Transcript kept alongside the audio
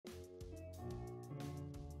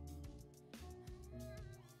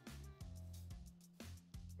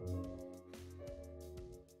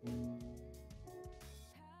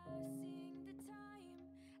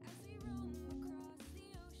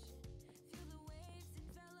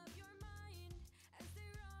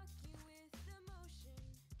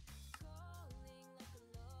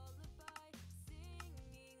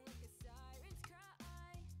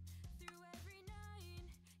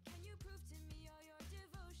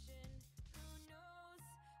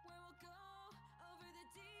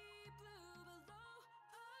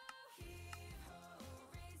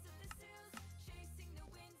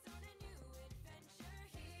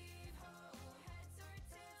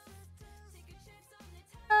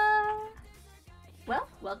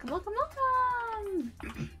welcome, welcome,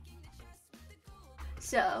 welcome!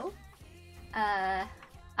 So,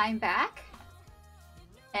 I'm back,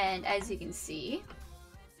 and as you can see,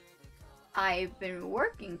 I've been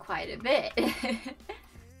working quite a bit.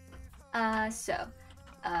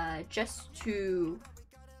 Just to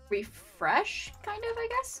refresh, kind of, I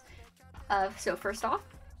guess. So first off,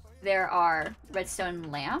 there are redstone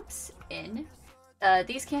lamps in.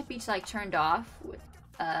 These can't be, like, turned off,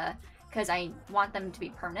 because I want them to be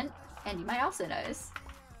permanent. And you might also notice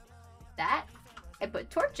that I put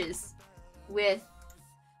torches with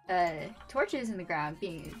torches in the ground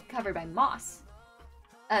being covered by moss.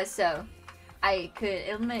 So I could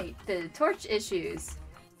eliminate the torch issues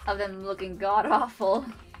of them looking god-awful.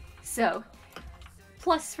 So,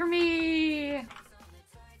 plus for me!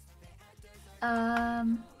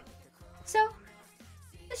 So,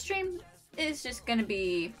 this stream is just gonna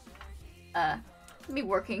be, me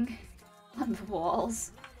working on the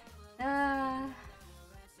walls. Okay.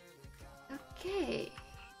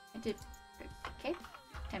 I did, okay.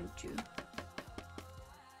 Time to...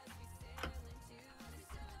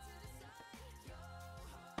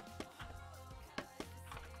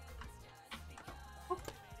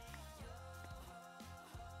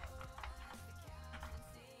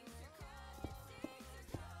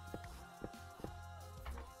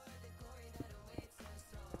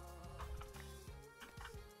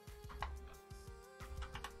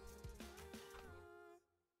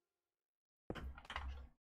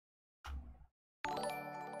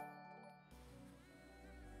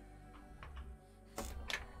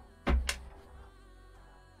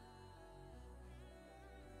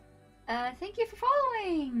 thank you for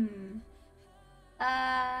following!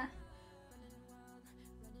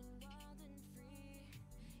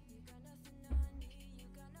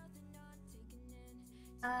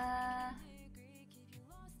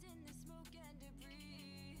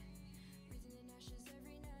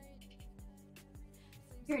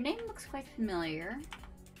 Your name looks quite familiar,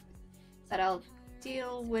 but I'll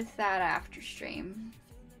deal with that after stream.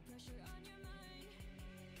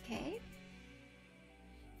 Okay.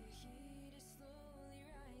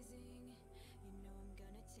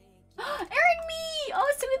 Aaron me! Oh,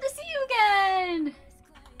 it's so good to see you again!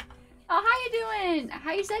 Oh, how you doing?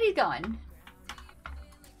 How your studies going?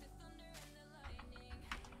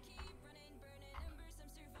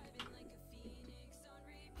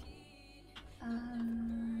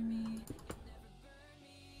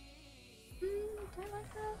 Do I like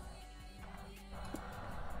that?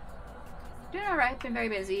 Doing alright, been very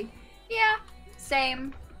busy. Yeah,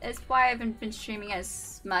 same. It's why I haven't been streaming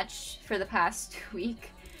as much for the past week.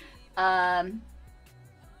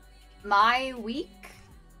 My week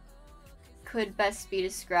could best be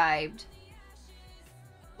described,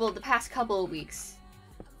 well, the past couple of weeks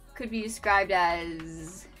could be described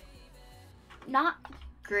as not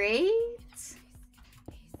great.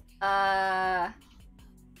 And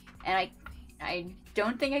I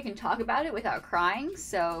don't think I can talk about it without crying,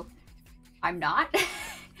 so I'm not.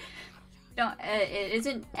 It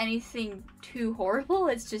isn't anything too horrible,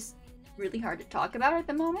 it's just really hard to talk about at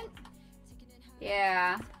the moment.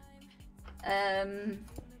 Yeah.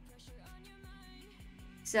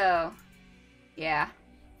 So, yeah.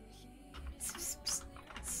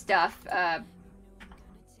 Stuff,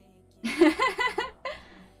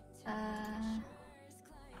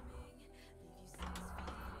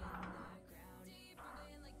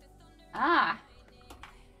 Ah!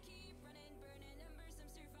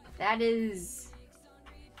 That is...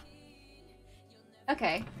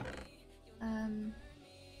 Okay.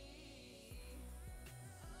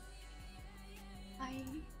 I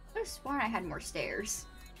could have sworn I had more stairs.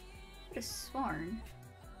 Could have sworn.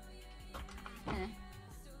 Eh.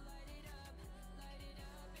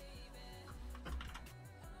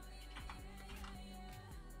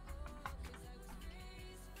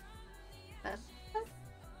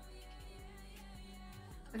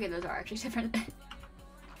 Okay, those are actually different.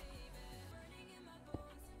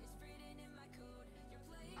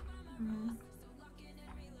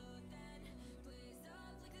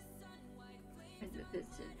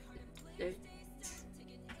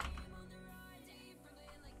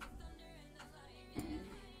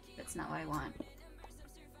 That's not what I want.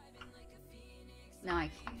 No, I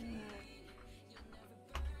can't.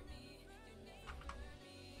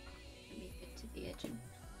 Let me get to the edge.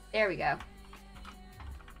 There we go.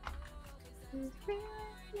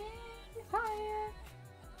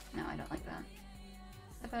 No, I don't like that.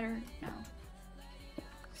 Is that better? No.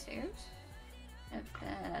 Stairs?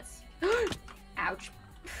 That's... Ouch.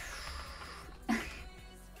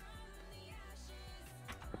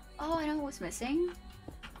 Oh, I know what was missing.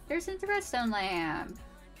 There's the redstone lamp.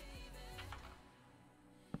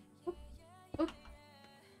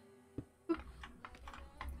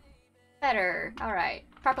 better. Alright.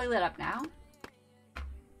 Properly lit up now.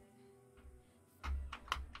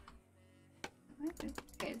 Okay,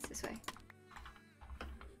 it's this way.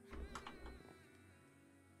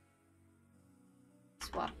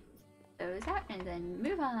 Swap those out and then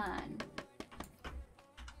move on.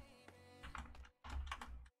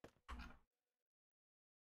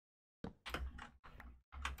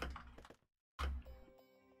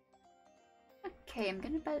 Okay, I'm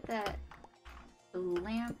gonna put that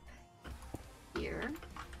lamp here.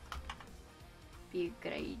 Be a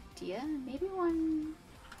good idea. Maybe one.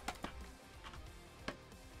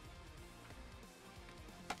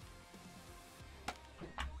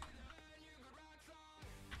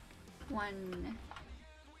 One.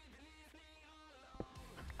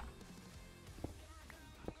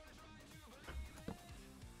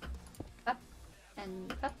 Up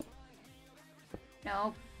and up.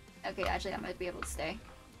 Nope. Okay, actually, I might be able to stay.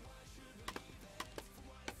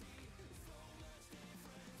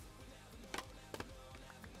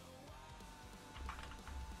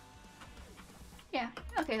 Yeah,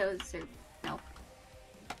 okay, those are... Nope.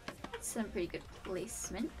 That's some pretty good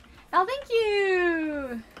placement. Oh, thank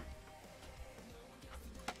you!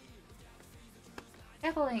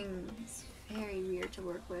 Scaffolding is very weird to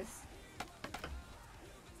work with. I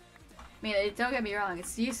mean, don't get me wrong,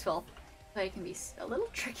 it's useful, but it can be a little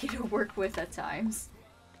tricky to work with at times.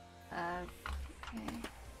 Okay.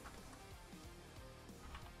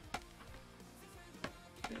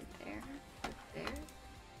 Put it there, put it there.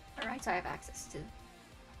 Alright, so I have access to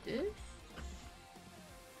this.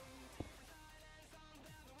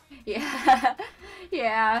 Yeah,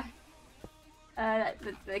 yeah.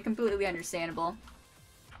 That's completely understandable.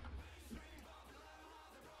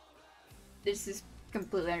 This is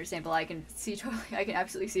completely understandable. I can see I can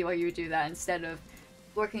absolutely see why you would do that instead of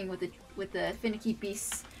working with the finicky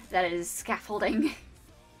beast that is scaffolding.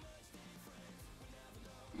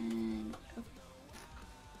 And oh.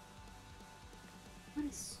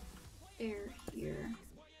 One stair here.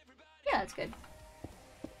 Yeah, that's good.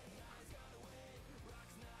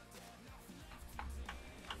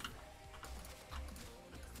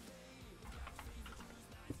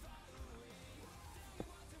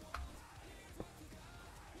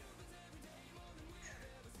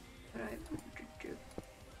 What I want to do.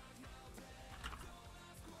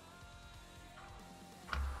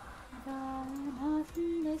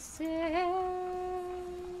 Nothing to say.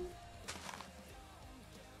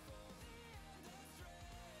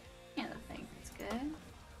 Yeah, I think that's good.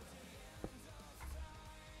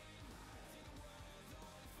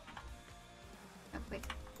 Oh, wait.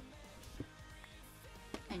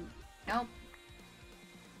 And nope.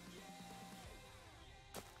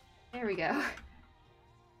 There we go.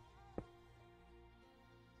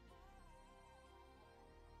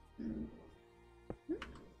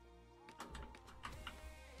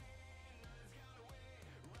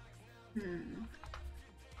 Hmm.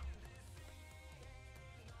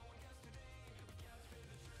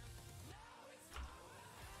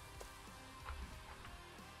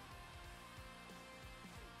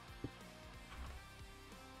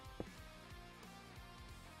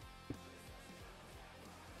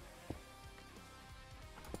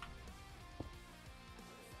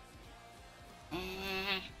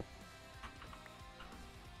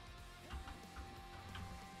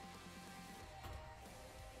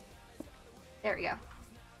 There we go.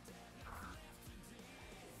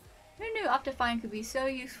 Who knew Optifine could be so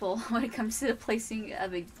useful when it comes to the placing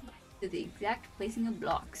of the exact placing of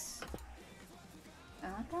blocks?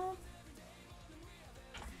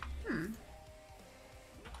 Hmm.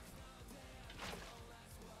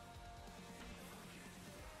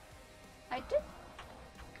 I did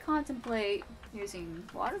contemplate using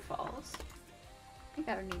waterfalls. I think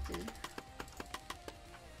I would need to.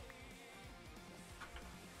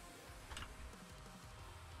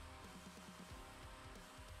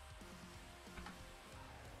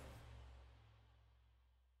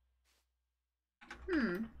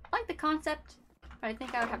 I like the concept, but I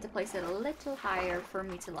think I would have to place it a little higher for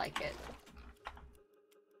me to like it.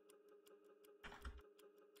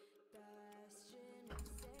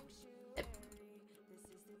 Yep.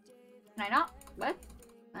 Can I not? What?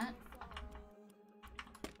 What?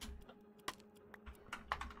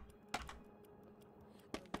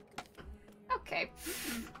 Okay.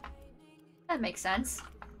 That makes sense.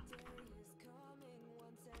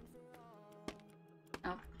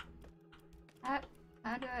 Oh. What?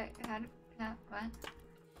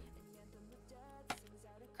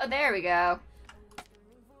 Oh, there we go.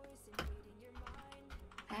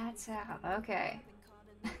 That's how, okay.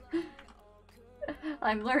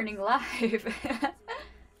 I'm learning live.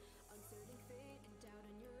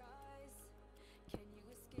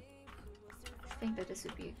 this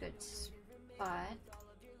would be a good spot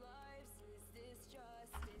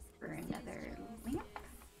for another lamp.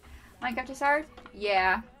 Minecraft is hard?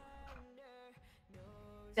 Yeah.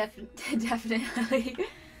 Definitely.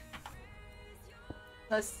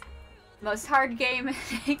 Most hard game in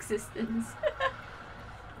existence.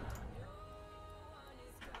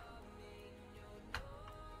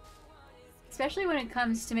 Especially when it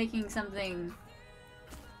comes to making something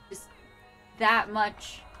just that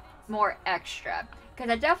much more extra. Because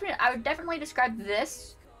I would definitely describe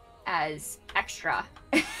this as extra.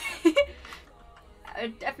 I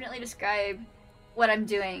would definitely describe what I'm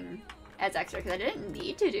doing as extra, because I didn't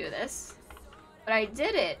need to do this. But I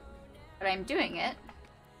did it. But I'm doing it.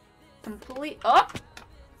 Oh!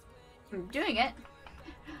 I'm doing it.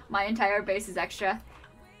 My entire base is extra.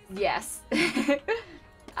 Yes.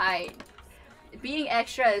 Being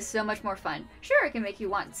extra is so much more fun. Sure, it can make you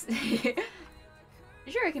want...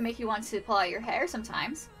 Sure, it can make you want to pull out your hair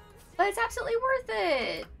sometimes. But it's absolutely worth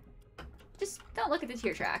it. Just don't look at the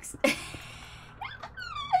tear tracks.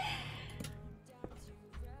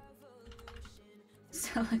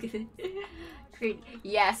 So look at it.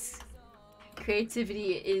 Yes.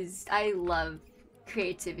 Creativity is... I love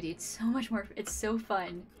creativity. It's so much more... It's so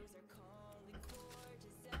fun.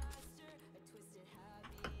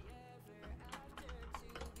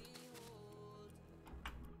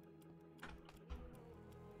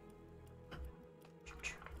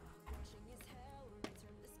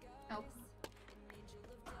 Oh.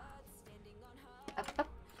 Up.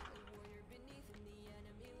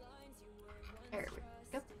 There we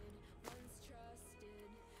go.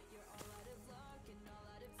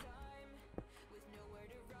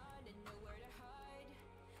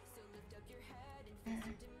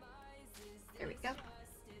 There we go. Am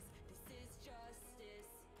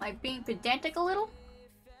I being pedantic a little?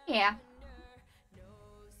 Yeah.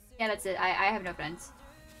 Yeah, that's it. I have no friends.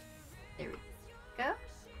 There we go.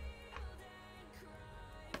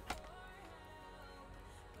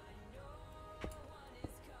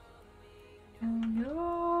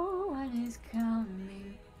 No one is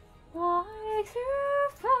coming. Walk through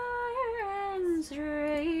fire and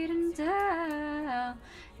straight and down.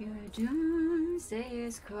 Your doomsday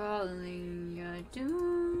is crawling. Your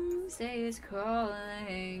doomsday is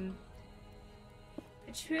crawling.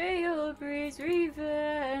 Betrayal breeds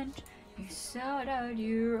revenge. You sought out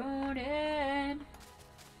your own end.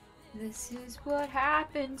 This is what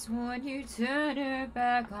happens when you turn your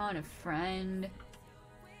back on a friend.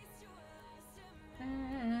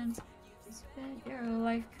 And you spent your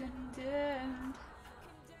life condemned.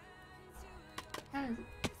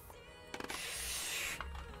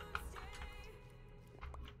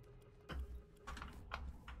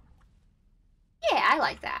 Yeah, I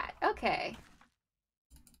like that. Okay.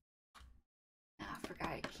 Oh, I forgot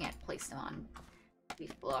I can't place them on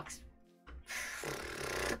these blocks.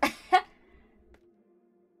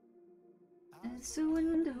 As the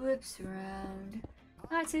wind whips around,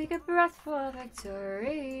 I take a breath for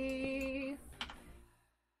victory.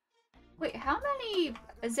 Wait, how many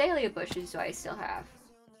azalea bushes do I still have?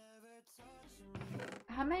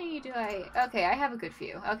 How many do I... Okay, I have a good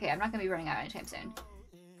few. Okay, I'm not gonna be running out anytime soon.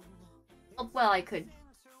 Oh, well, I could...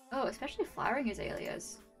 Oh, especially flowering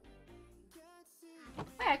azaleas.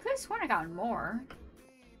 Wait, I could have sworn I got more.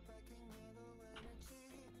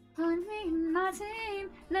 On me, my team,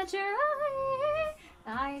 let your eye.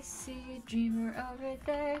 I see a dreamer over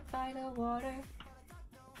there by the water.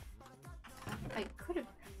 I could have...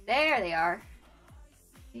 There they are.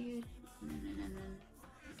 Maybe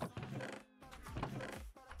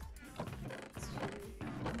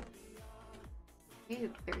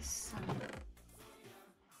there's some...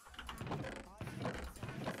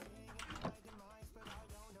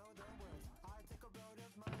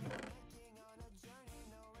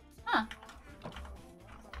 Huh.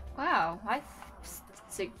 Wow, I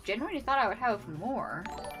genuinely thought I would have more.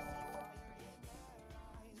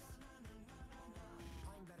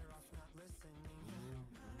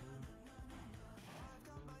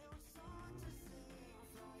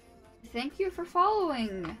 Thank you for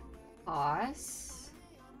following, boss.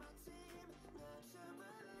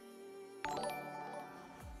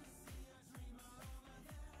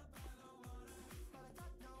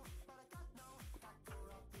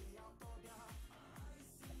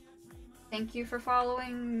 Thank you for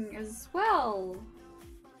following as well.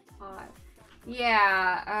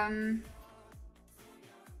 Yeah,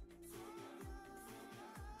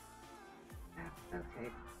 okay.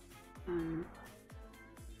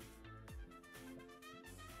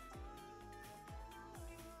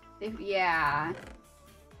 Yeah.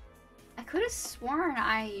 I could have sworn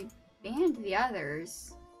I banned the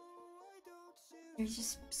others. There's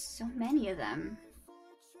just so many of them.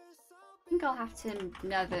 I think I'll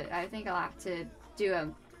have to do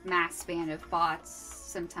a mass ban of bots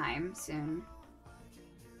sometime soon.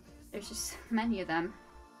 There's just so many of them.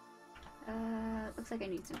 Looks like I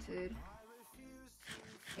need some food.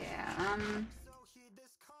 Yeah,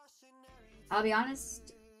 I'll be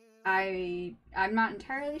honest, I'm not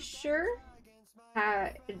entirely sure how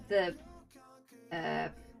the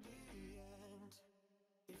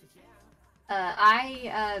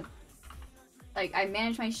I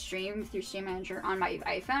manage my stream through Stream Manager on my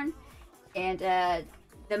iPhone, and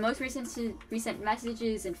the most recent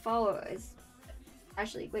messages and follows.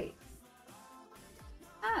 Actually, wait.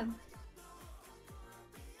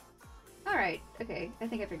 All right. Okay. I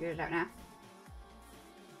think I figured it out now.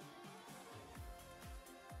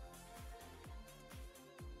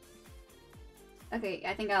 Okay.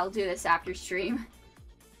 I think I'll do this after stream.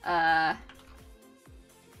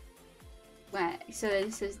 So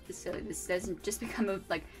this doesn't just become a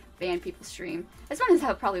like ban people stream. As fun as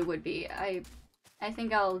that probably would be. I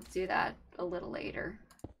think I'll do that a little later.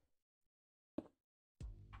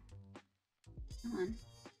 Come on.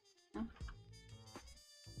 No.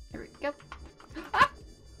 There we go. Ah!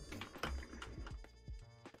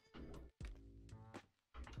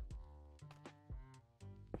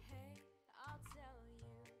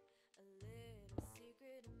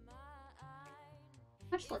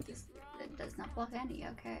 Much let this. It does not block any.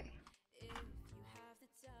 Okay.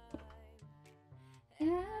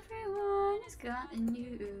 Everyone has gotten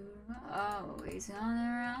you, always on the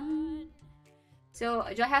run. So,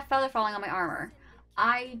 do I have feather falling on my armor?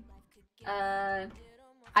 I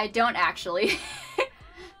don't actually.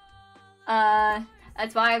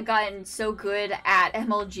 That's why I've gotten so good at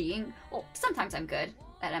MLGing. Well, sometimes I'm good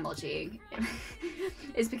at MLGing.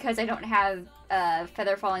 It's because I don't have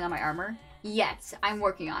feather falling on my armor yet. I'm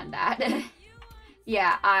working on that.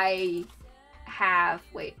 Yeah, I have.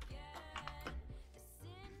 Wait.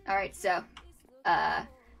 Alright, so, I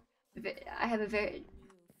have a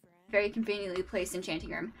very conveniently placed enchanting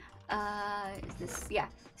room. Is this, yeah.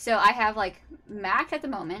 So I have, like, max at the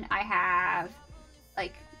moment. I have,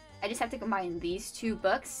 like, I just have to combine these two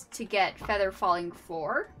books to get Feather Falling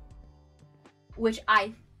 4, which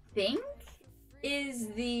I think is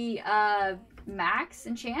the, max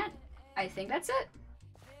enchant. I think that's it.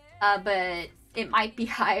 But it might be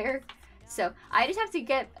higher. So I just have to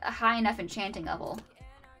get a high enough enchanting level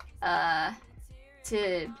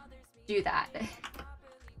to do that.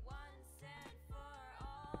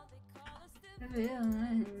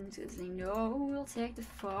 Villains, 'cause they know we'll take the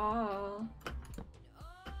fall.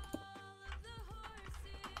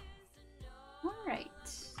 Alright.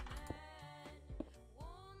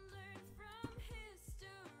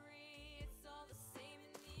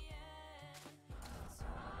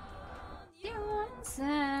 You once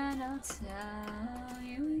said I'll tell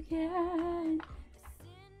you again.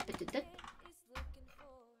 And okay, there.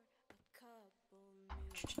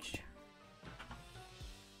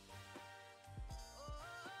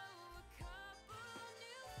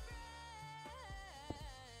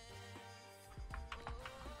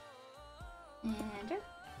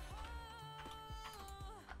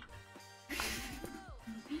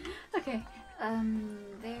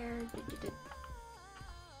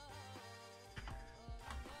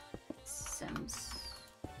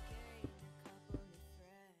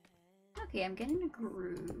 Okay, I'm getting a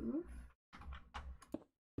groove.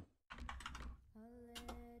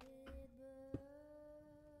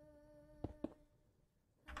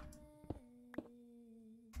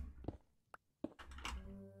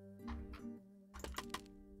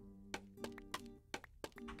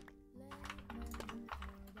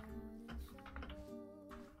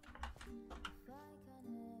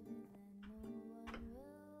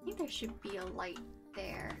 I think there should be a light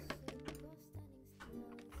there.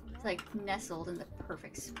 It's like nestled in the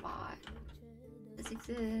perfect spot. This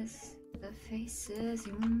exists. The faces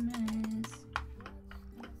you miss.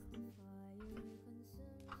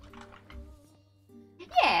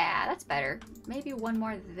 Yeah, that's better. Maybe one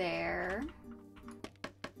more there.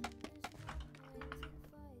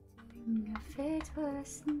 Your fate's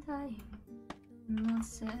worse than dying.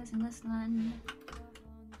 Monsters in this land.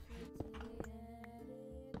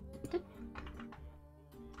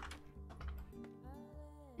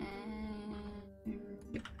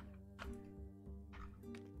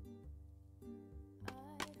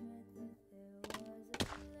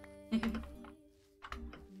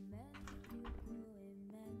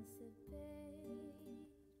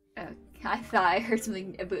 I thought I heard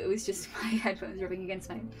something, but it was just my headphones rubbing against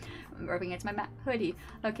my hoodie.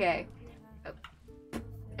 Okay. Oh.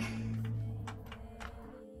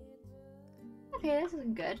 Okay, this is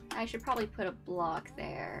good. I should probably put a block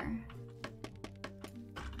there.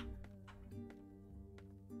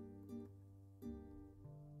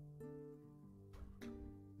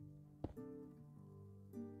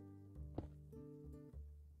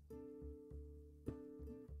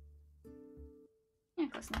 Yeah,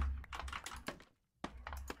 close enough.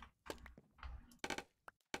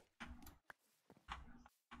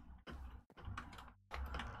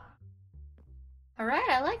 Alright,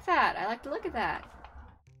 I like that. I like to look at that.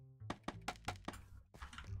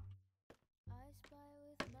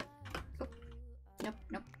 Oh, nope,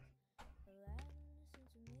 nope.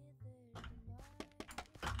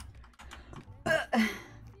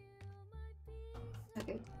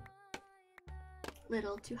 Okay.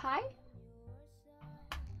 Little too high?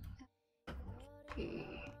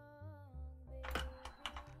 Okay.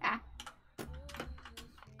 Ah.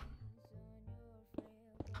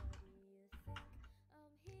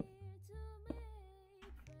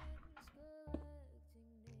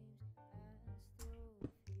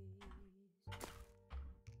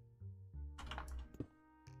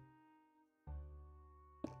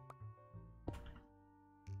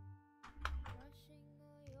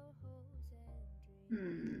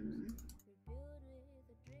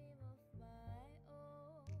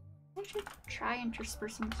 I should try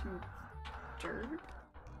interspersing some dirt.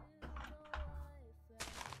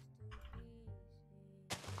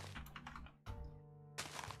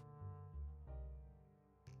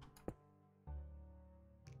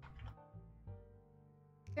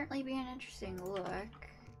 Certainly be an interesting look.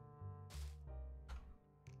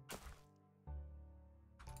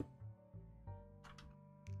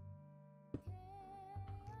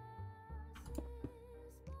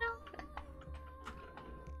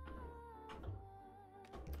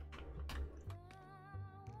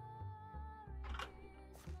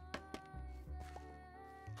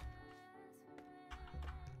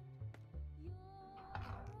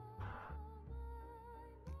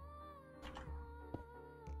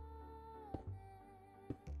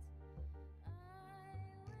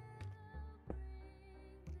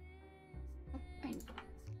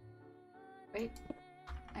 Wait,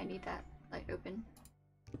 I need that light open.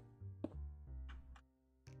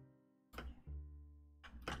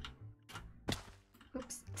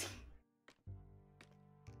 Oops.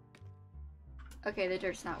 Okay, the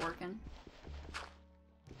dirt's not working.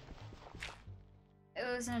 It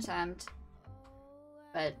was an attempt,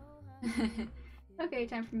 but okay,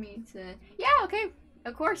 time for me to. Yeah, okay,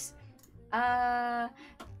 of course. The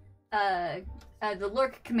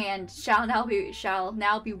lurk command shall now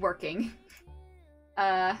be working.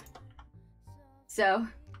 So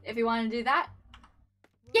if you want to do that,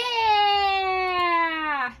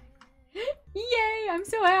 yeah! Yay! I'm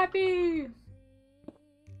so happy.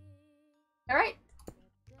 All right.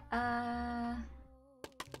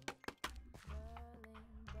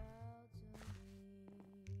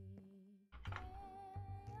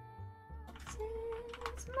 This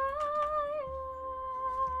is my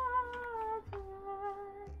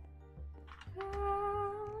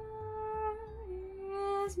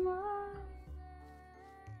is mine.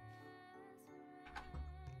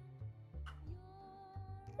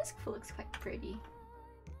 This looks quite pretty.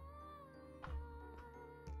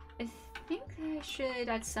 I think I should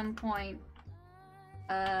at some point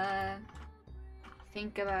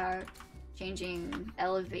think about changing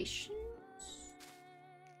elevations.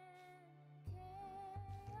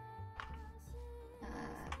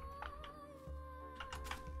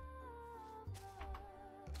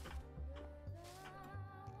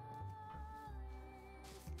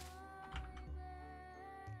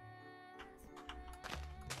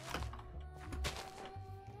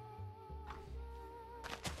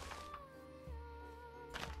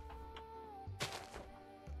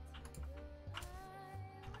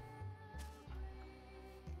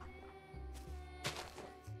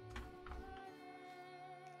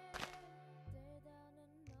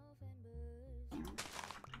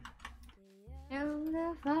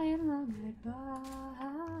 The final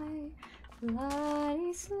goodbye,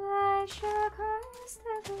 bloody slash across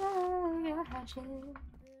the flag hatchet.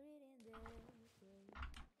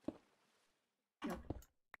 Nope.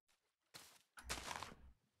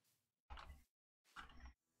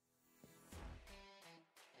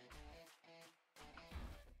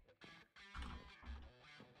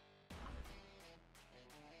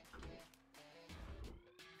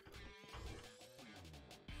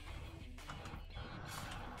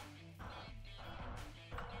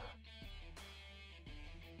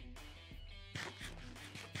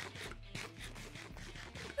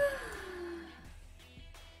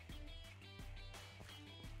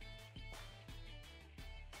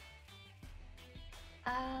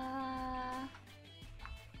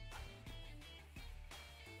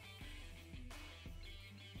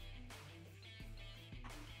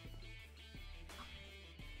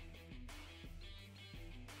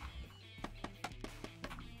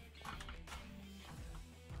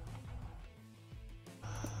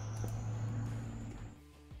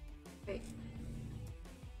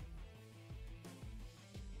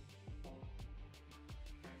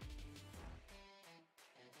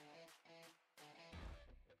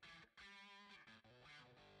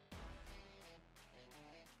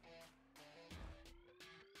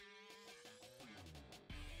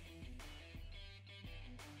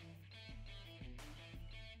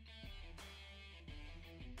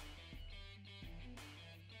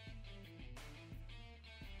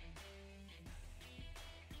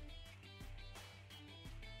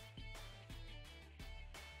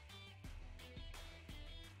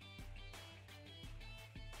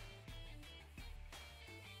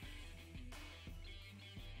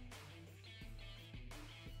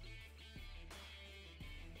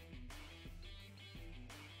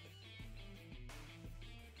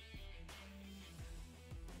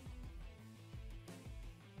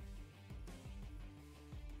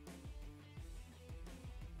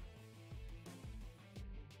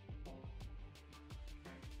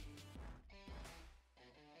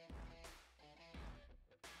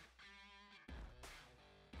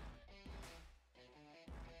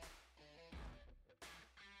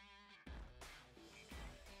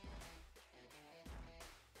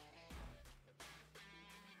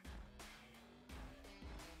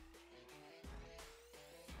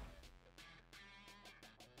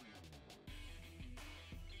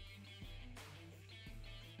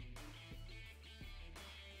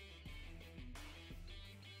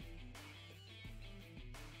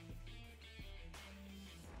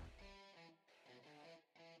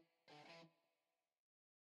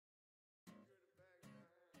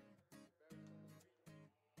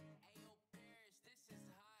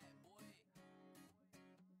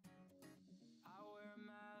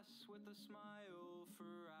 a smile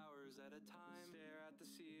for hours at a time. Stare at the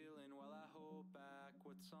ceiling while I hold back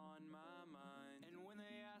what's on my mind. And when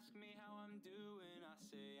they ask me how I'm doing, I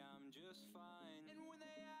say I'm just fine. And when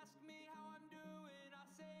they ask me how I'm doing, I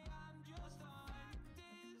say I'm just fine.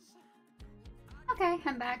 Okay,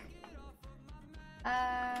 I'm back.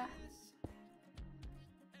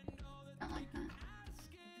 Don't like that.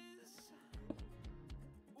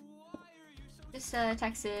 Just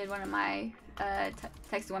texted one of my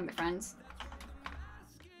texted one of my friends.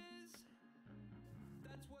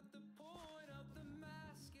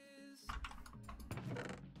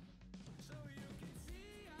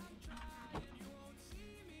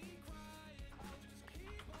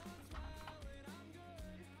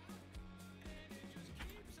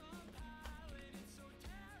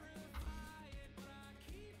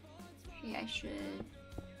 Okay, I should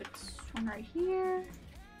put this one right here.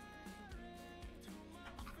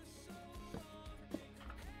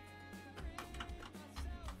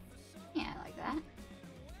 Yeah, like that.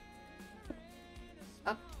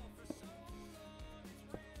 Up.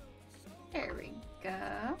 There we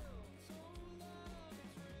go.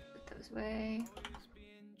 Put those away.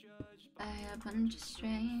 I have a bunch of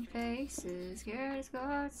strange faces, scared to go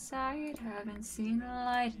outside. Haven't seen the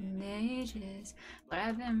light in ages, but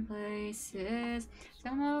I've been places. So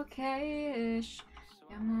I'm okay-ish.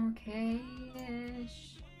 I'm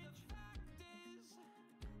okay-ish.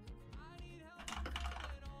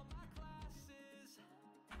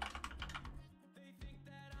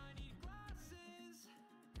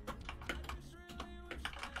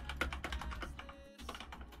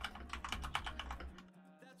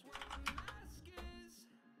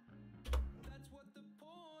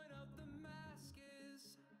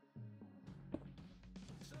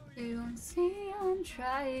 You won't see I'm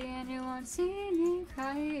trying, you won't see me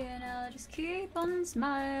crying. I'll just keep on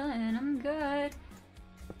smiling, I'm good.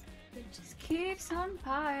 It just keeps on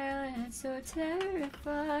piling, it's so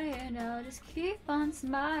terrifying. I'll just keep on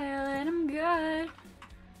smiling, I'm good.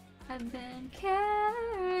 I've been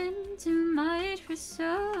caring too much for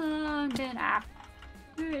so long, been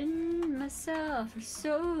after myself for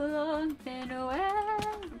so long, been away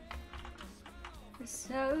for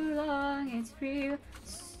so long, it's real.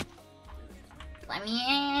 Let me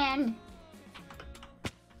in!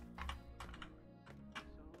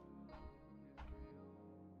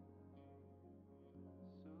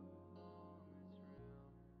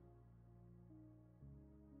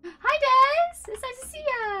 Hi Des! It's nice to see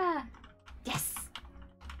ya! Yes!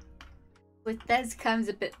 With Des comes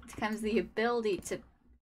the ability to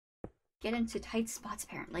get into tight spots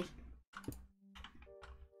apparently.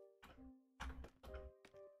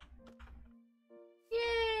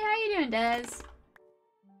 Yay! How you doing, Des?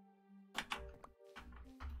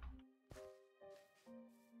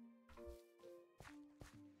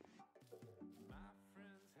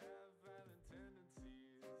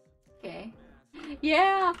 Okay.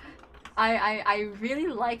 Yeah, I really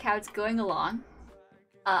like how it's going along.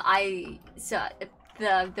 The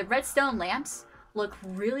redstone lamps look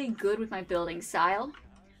really good with my building style.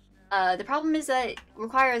 The problem is that it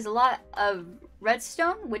requires a lot of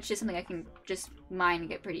redstone, which is something I can just mine and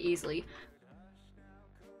get pretty easily.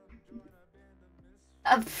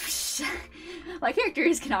 My character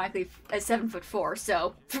is canonically 7'4",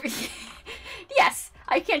 so yes,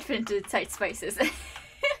 I can't fit into tight spaces.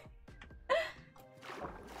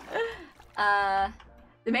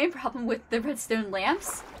 The main problem with the redstone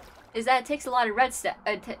lamps is that it takes a lot of redstone.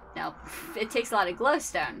 No, it takes a lot of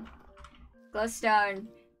glowstone. Glowstone,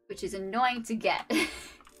 which is annoying to get.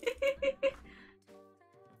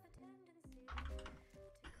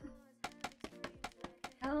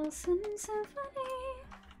 Elson Symphony.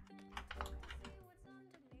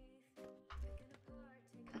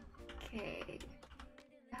 Okay,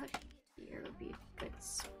 out here would be a good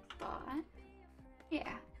spot.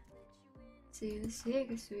 Yeah. To the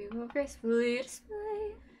secrets we will gracefully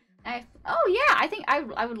display. Oh yeah, I think I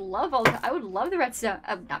would love I would love the redstone.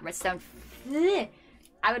 Not redstone. Blech.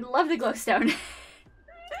 I would love the glowstone.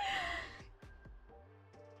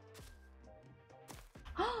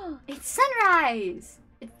 Oh, it's sunrise!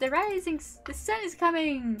 It's the rising. The sun is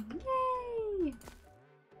coming! Yay!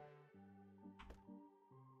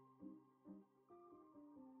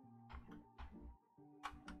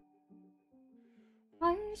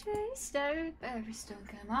 Why did we start? Every stone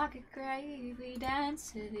can mark a grave. We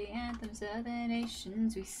dance to the anthems of the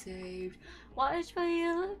nations we saved. Watch while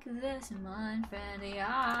you look at this in my unfriendly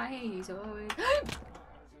eyes. Always.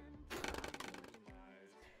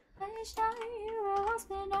 Each time you were lost,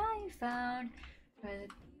 but now you found. Where the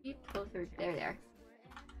people through there.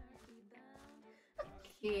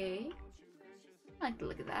 Okay. I like the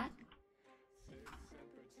look of that.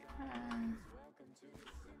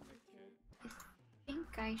 I think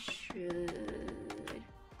I should.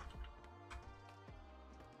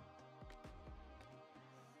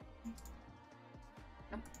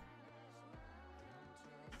 Nope.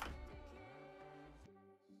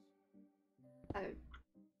 Oh.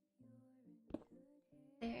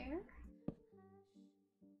 There.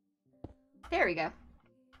 There we go.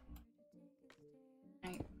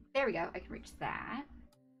 Right. There we go. I can reach that.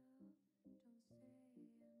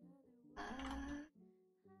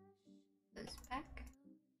 Goes back.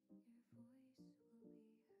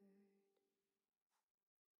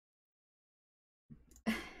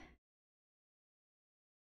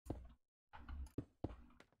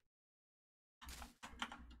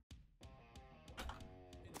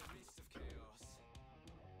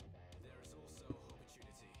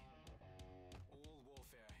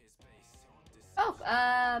 Oh,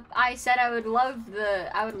 I said I would love the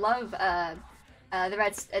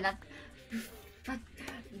red,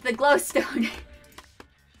 the glowstone.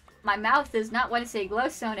 My mouth does not want to say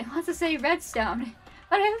glowstone, it wants to say redstone.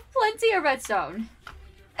 But I have plenty of redstone.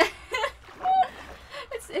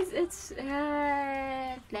 it's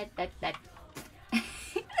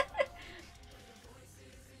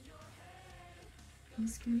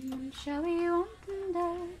Scream, shall we want them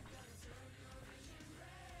dead?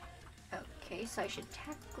 Okay, so I should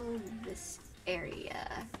tackle this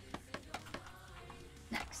area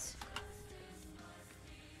next.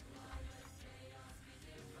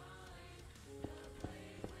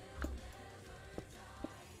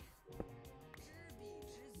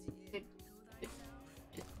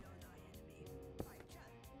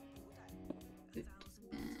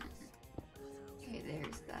 Okay,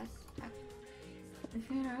 there's that. The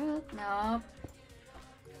funeral? No.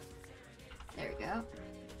 There we go.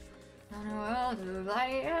 On a world of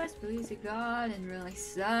liars, please to God and really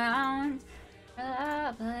sound.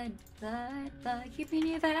 Blood, keeping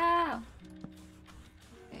you vow.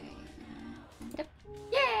 Okay.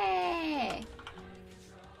 Yay!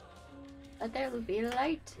 Let there be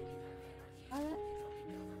light. I don't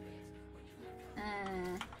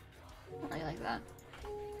really like that.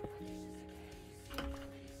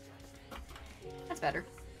 That's better.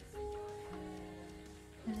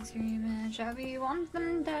 Gonna scream and shout, we want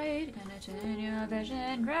them dead. Gonna turn your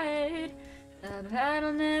vision red. The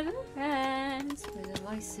battle never ends. With the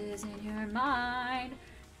voices in your mind.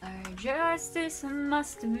 Our justice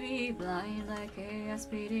must be blind like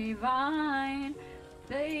ASP divine.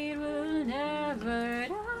 Fate will never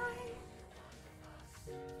die.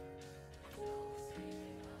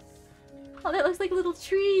 Oh, that looks like a little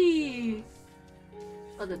tree.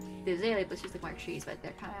 Well, the azalea bushes look more trees, but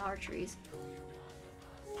they're kind of are trees.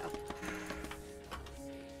 Oh.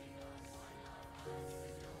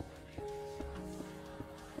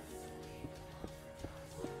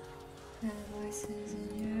 The voices in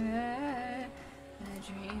your head, I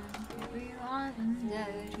dream we want them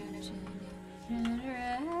dead. Gonna turn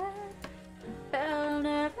red. The bell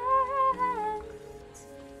never ends.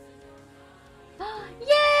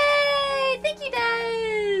 Yay! Thank you,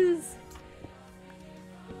 Des!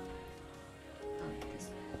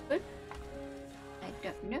 Good? I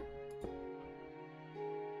don't know.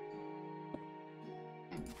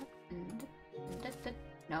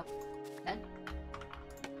 No. That.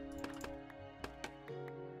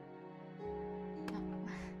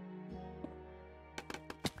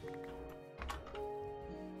 No.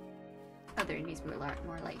 Oh, there needs to be a lot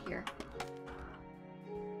more light here.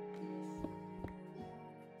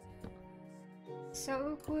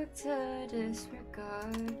 So quick to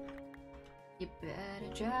disregard. You better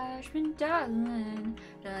judgment, darling.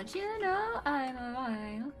 Don't you know I'm a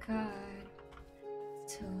wild card?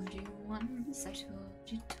 Told you once, I told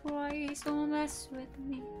you twice. Don't mess with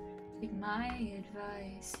me. Take my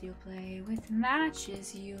advice. You'll play with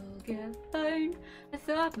matches, you'll get burned. I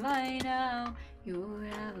thought by now you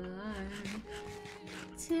would have learned.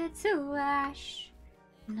 Tit to ash,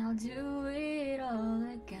 and I'll do it all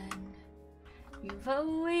again. You've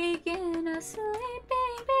awakened a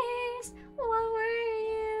sleeping beast. What were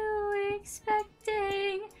you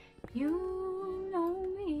expecting? You know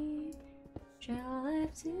me. Should've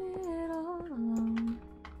left it all alone.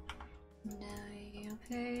 Now you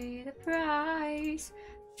pay the price.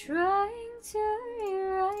 Trying to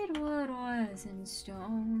rewrite what was in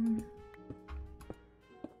stone.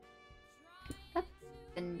 Up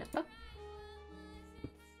and up.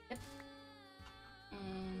 Yep.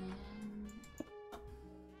 And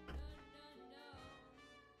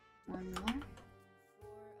one more.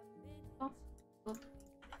 Oh, oh.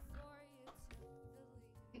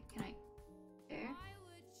 Okay, can I? There.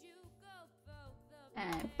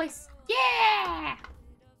 And place. Yeah!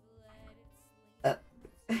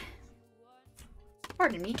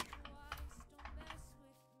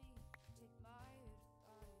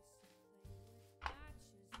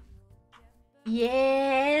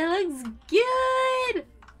 Yeah, it looks good.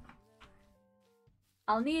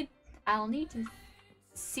 I'll need to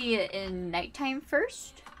see it in nighttime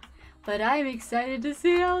first, but I'm excited to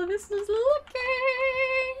see how this is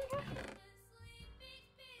looking.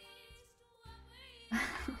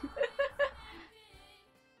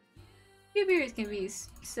 YouTubers can be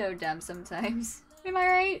so dumb sometimes. Am I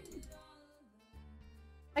right?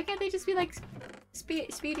 Why can't they just be like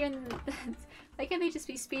speedier than why can't they just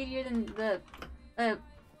be speedier than the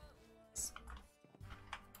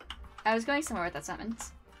I was going somewhere with that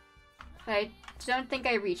sentence, but I don't think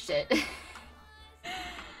I reached it.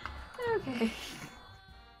 Okay.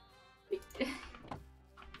 I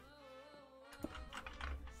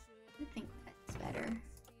think that's better.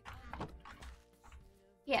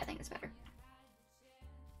 Yeah, I think it's better.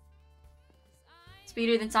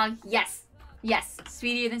 Speedier than Sonic? Yes! Yes!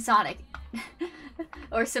 Speedier than Sonic.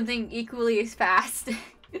 Or something equally as fast.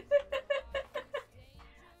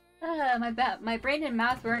 My brain and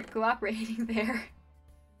mouth weren't cooperating there.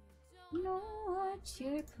 Know what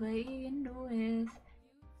you're playing with.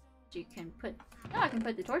 You can put... Oh, I can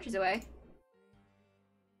put the torches away.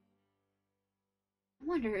 I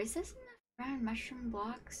wonder, is this enough round mushroom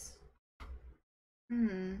blocks?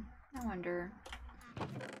 I wonder.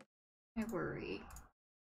 I worry.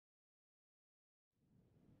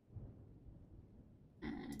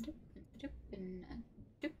 And a doop and a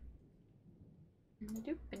doop and a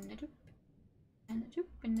doop and a doop and a doop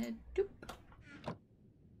and a doop.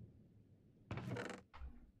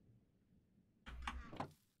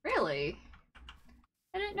 Really?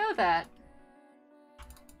 I didn't know that.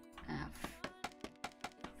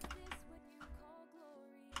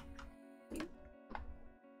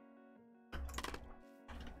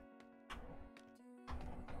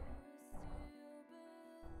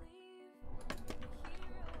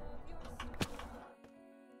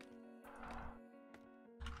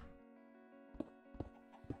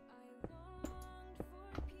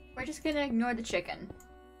 We're just gonna ignore the chicken.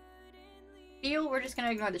 We're just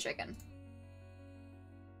gonna ignore the chicken.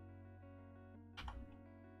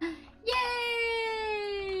 Yay!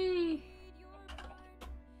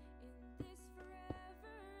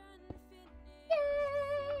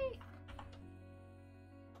 Yay!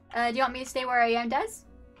 Do you want me to stay where I am, Des?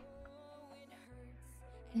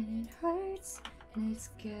 And it hurts, and it's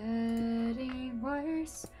getting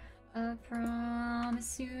worse. A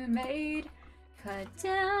promise you made, cut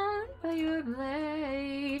down by your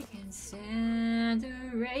blade, can stand the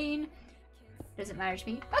rain. Doesn't matter to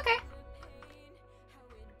me. Okay.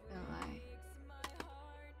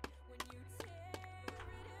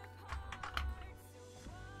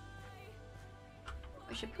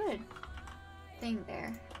 I should put a thing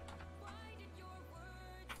there.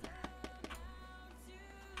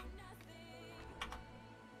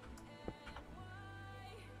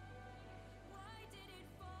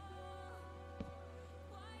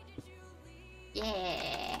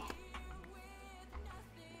 Yeah.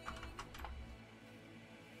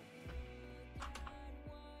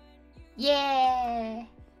 Yeah.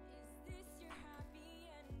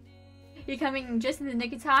 You're coming just in the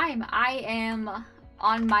nick of time. I am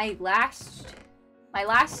on my last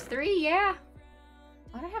three, yeah.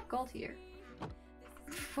 Why do I have gold here?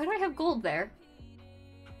 Why do I have gold there?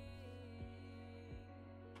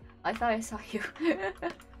 I thought I saw you. I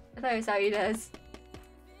thought I saw you, Des.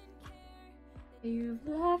 You've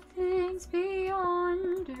left things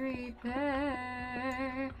beyond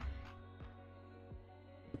repair.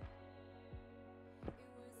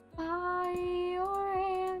 By your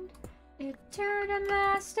hand, it turned a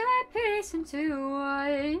masterpiece into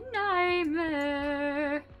a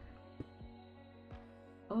nightmare.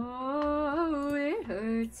 Oh, it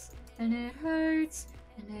hurts, and it hurts,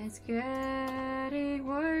 and it's getting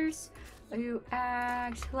worse. You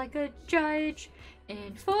act like a judge,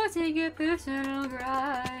 enforcing a personal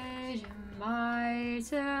grudge. Am I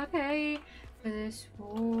to pay for this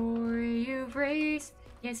war you've raised?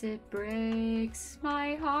 Yes, it breaks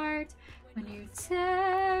my heart when you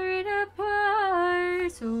tear it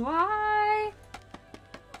apart. So why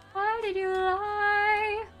did you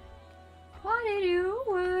lie? Why did your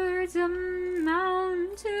words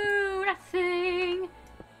amount to nothing?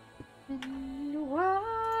 And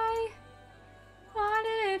why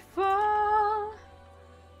did it fall?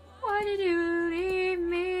 Why did you leave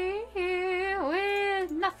me here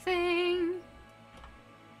with nothing?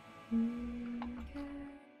 Look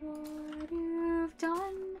at what you've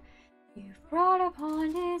done. You've brought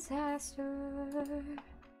upon disaster.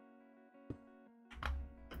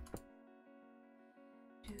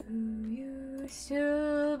 Do you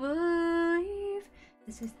still believe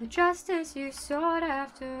This is the justice you sought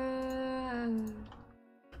after.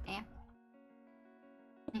 Eh.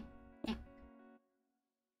 Eh,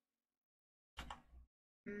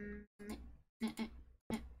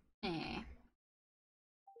 eh.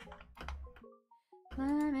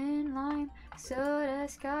 Lemon, lime, soda,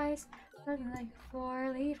 skies, looking like a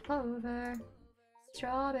 4-leaf clover.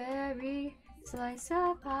 Strawberry, slice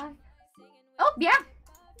of pie. Oh, yeah!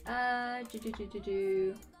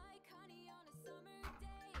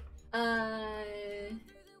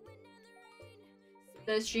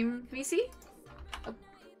 The stream VC? Oh.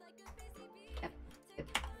 Yep.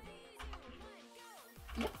 Yep.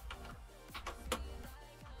 Yep.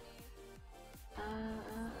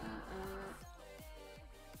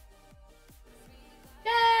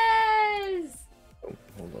 Yes! Oh,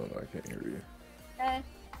 hold on, I can't hear you. Hi.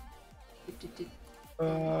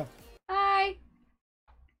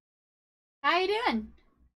 How you doing?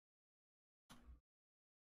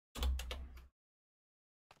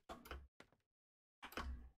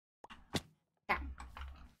 Yeah.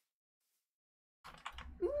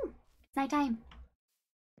 Ooh, it's nighttime.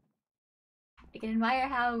 I can admire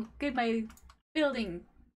how good my building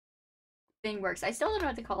thing works. I still don't know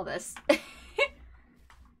what to call this.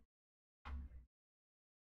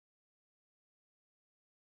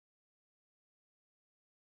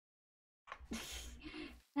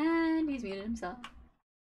 And he's muted himself.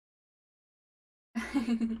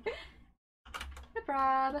 No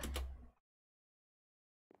prob.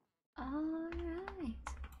 Alright.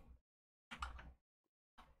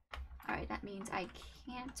 Alright, that means I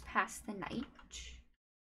can't pass the night.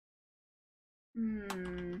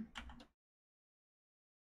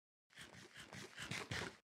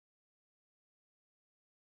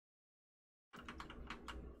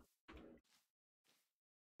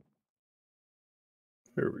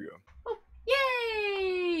 There we go. Oh,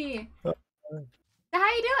 yay! Hi. So how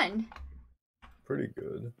you doing? Pretty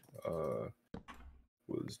good.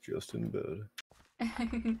 Was just in bed.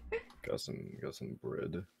 Got some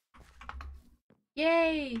bread.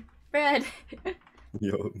 Yay! Bread!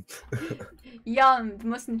 Yum. Yum! The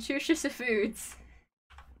most nutritious of foods.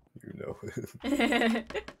 You know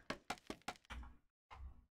it.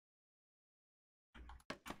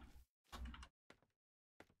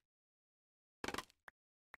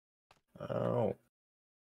 Ow.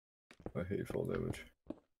 I hate fall damage.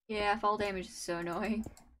 Yeah, fall damage is so annoying.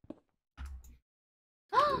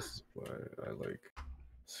 This is why I like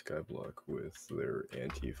Skyblock with their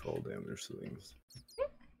anti-fall damage things.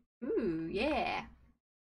 Ooh, yeah.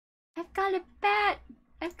 I've got a bat!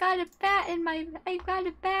 I've got a bat in my... I've got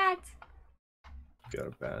a bat! You got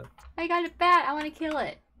a bat? I got a bat! I want to kill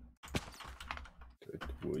it!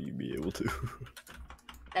 Will you be able to?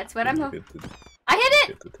 That's what I'm I hoping. I hit it!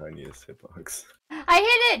 Get the tiniest hitbox. I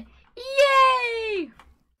hit it! Yay!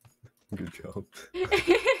 Good job.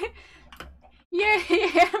 Yay!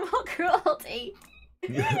 Animal cruelty!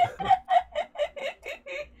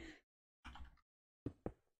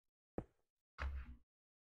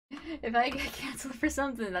 If I get canceled for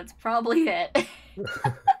something, that's probably it.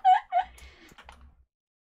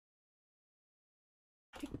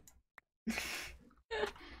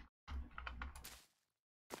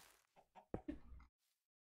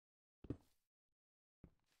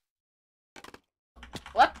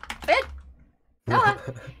 What? Fit? Oh,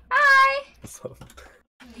 hi! What's up?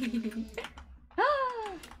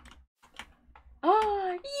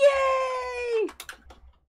 Oh, yay!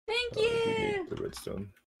 Thank you! You need the redstone.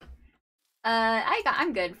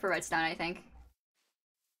 I'm good for redstone, I think.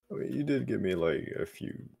 I mean, you did give me like a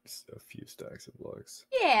few stacks of blocks.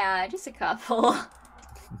 Yeah, just a couple.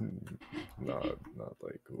 not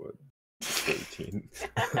like what 13.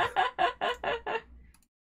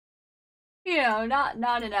 You know,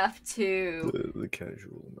 not enough to. The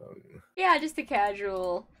casual amount. Yeah, just a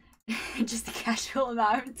casual, just a casual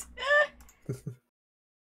amount.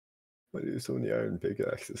 Why do you have so many iron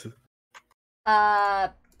pickaxes?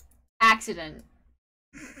 Accident.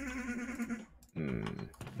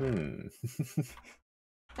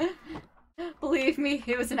 Believe me,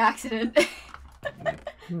 it was an accident.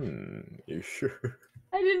 You sure?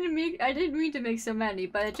 I didn't mean to make so many,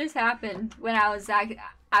 but it just happened when I was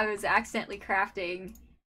accidentally crafting.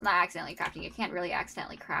 Not accidentally crafting. You can't really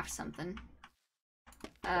accidentally craft something.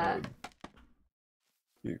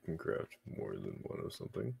 You can craft more than one of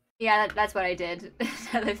something. Yeah, that's what I did.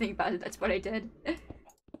 Now that I think about it, that's what I did.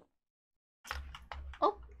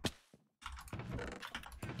 Oh.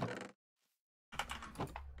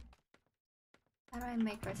 How do I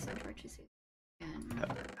make redstone torches again?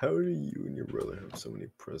 How do you and your brother have so many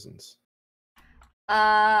presents?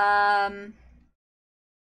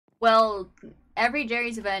 Well, every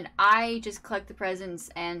Jerry's event, I just collect the presents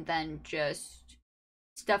and then just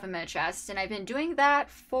stuff them in a chest. And I've been doing that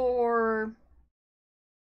for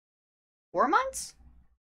 4 months?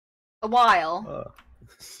 A while.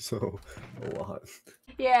 So a lot.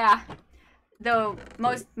 Yeah. Though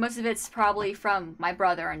most of it's probably from my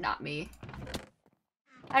brother and not me.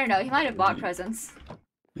 I don't know, he might have bought presents.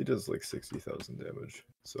 He does like 60,000 damage,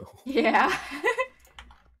 so. Yeah.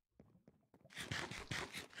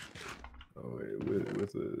 Oh wait,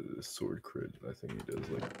 with a sword crit, I think he does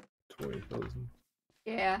like 20,000.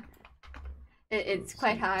 Yeah. It's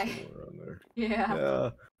quite high. Somewhere around there. Yeah.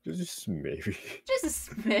 Yeah, just maybe. Just a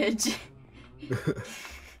smidge.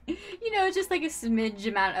 You know, just like a smidge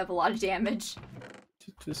amount of a lot of damage.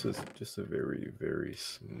 Just a very, very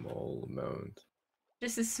small amount.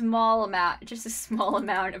 Just a small amount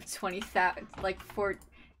of 20,000, like, for...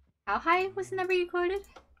 How high was the number you quoted?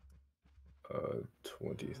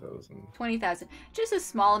 20,000. 20,000. Just a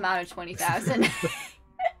small amount of 20,000.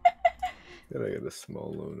 Then I get a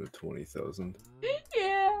small loan of 20,000.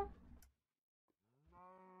 Yeah.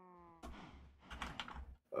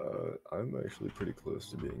 I'm actually pretty close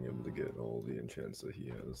to being able to get all the enchants that he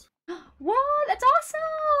has. What? That's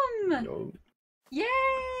awesome! Yo,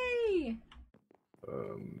 Yay!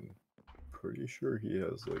 pretty sure he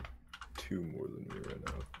has like 2 more than me right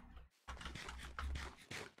now.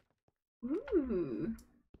 Ooh.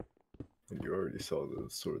 And you already saw the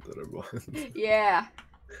sword that I bought. Yeah.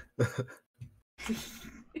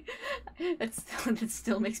 That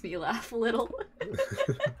still makes me laugh a little.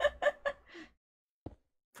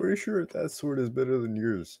 Pretty sure that sword is better than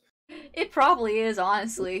yours. It probably is,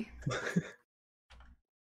 honestly.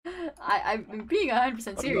 I'm being 100%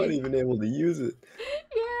 serious. I'm not even able to use it.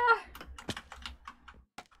 Yeah.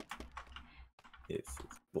 It's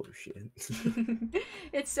bullshit.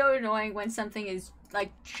 It's so annoying when something is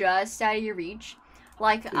like just out of your reach.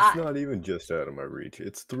 Like It's not even just out of my reach.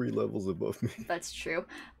 It's 3 levels above me. That's true.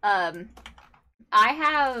 I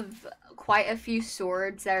have quite a few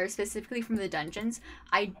swords that are specifically from the dungeons.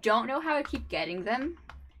 I don't know how I keep getting them,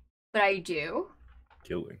 but I do.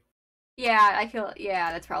 Killing. Yeah,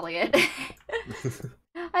 yeah, that's probably it.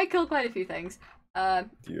 I killed quite a few things. Do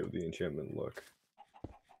you have the enchantment luck?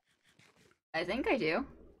 I think I do.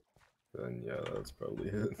 Then yeah, that's probably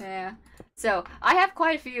it. Yeah. So, I have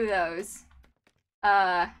quite a few of those.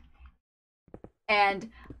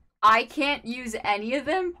 And I can't use any of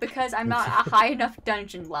them because I'm not a high enough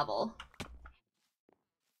dungeon level.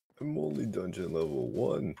 I'm only dungeon level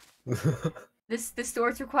 1. The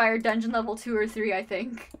swords require dungeon level 2 or 3, I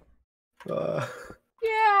think. Uh,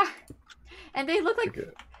 Yeah. And they look like okay.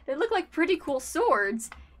 they look like pretty cool swords.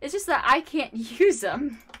 It's just that I can't use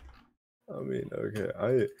them. I mean, okay,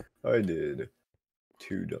 I did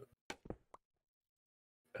 2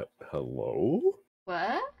 hello?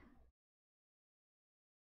 What?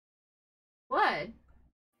 What?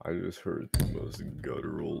 I just heard the most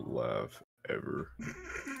guttural laugh ever.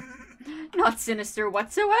 Not sinister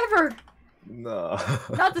whatsoever. Nah.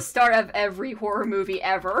 Not the start of every horror movie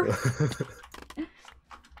ever.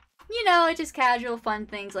 You know, it's just casual fun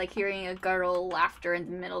things like hearing a guttural laughter in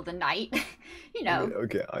the middle of the night. You know. I mean,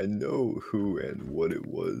 okay, I know who and what it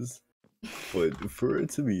was, but for it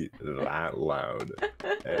to be that loud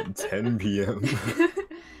at 10 p.m.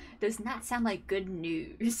 Does not sound like good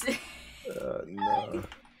news. Nah.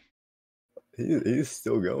 He's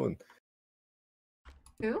still going.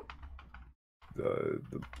 Who? The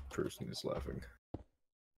person who's laughing.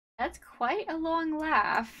 That's quite a long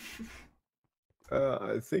laugh.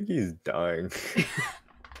 I think he's dying.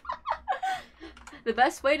 The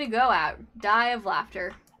best way to go out. Die of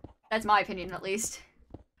laughter. That's my opinion, at least.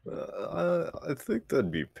 I think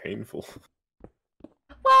that'd be painful.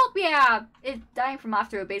 Well, yeah. Dying from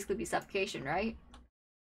laughter would basically be suffocation, right?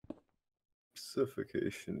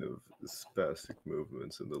 Suffocation of spastic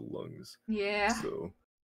movements in the lungs. Yeah. So,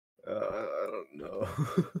 I don't know.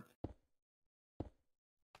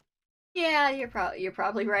 Yeah, you're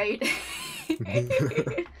probably right.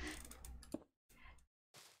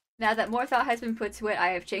 Now that more thought has been put to it, I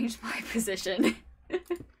have changed my position. Can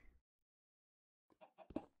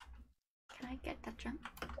I get that jump?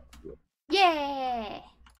 Yeah!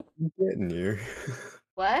 Getting here.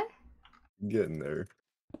 What? Getting there.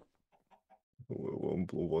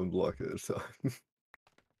 One block at a time.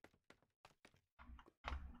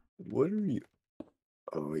 What are you?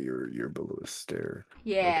 Oh, you're below a stair.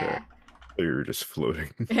 Yeah. Okay. Oh, you're just floating.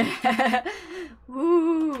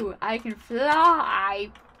 Woo! I can fly!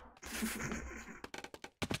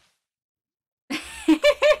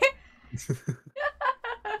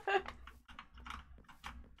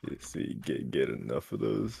 You see, get enough of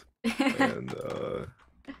those, and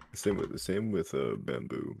same with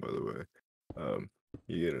bamboo, by the way.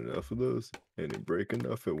 You get enough of those, and you break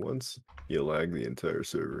enough at once, you lag the entire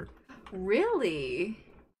server. Really?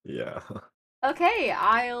 Yeah, Okay,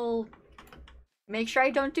 I'll make sure I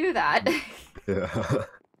don't do that. yeah.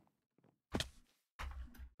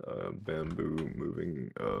 Bamboo,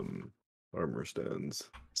 moving, armor stands,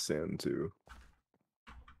 sand too,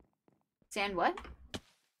 Sand what?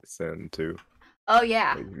 sand too. Oh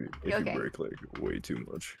yeah. Like if you Okay. break like way too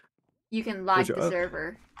much, You can which lag the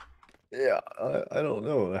server. yeah, I don't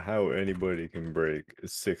know how anybody can break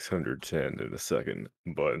 610 in a second,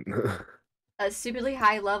 but A stupidly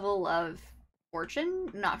high level of fortune?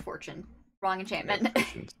 Not fortune. Wrong enchantment.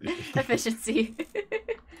 efficiency. Efficiency.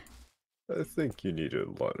 I think you need a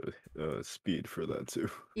lot of speed for that too.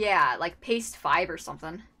 Yeah, like paste 5 or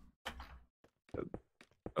something.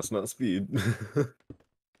 That's not speed.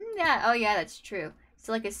 Yeah, oh yeah, that's true.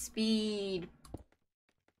 So like a speed.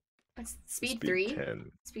 What's speed Speed 3?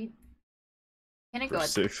 10 Speed. Can it for go?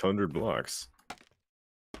 600 blocks.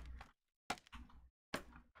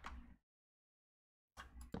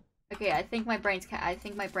 Okay, I think my brain's. I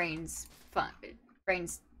think my brain's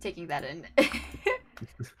taking that in.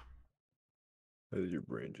 Your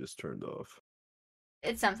brain just turned off.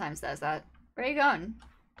 It sometimes does that. Where are you going?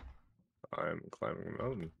 I'm climbing a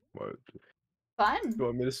mountain. What? Fun. You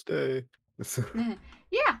want me to stay?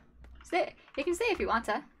 Yeah. Stay. You can stay if you want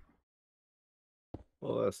to.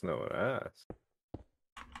 Well, that's not what I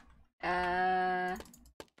asked.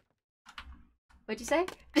 What'd you say?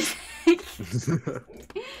 I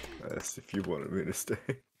asked if you wanted me to stay.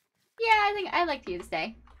 Yeah, I think I'd like you to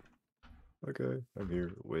stay. Okay, I'm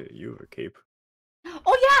here. Wait, you have a cape?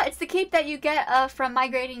 Oh yeah, it's the cape that you get from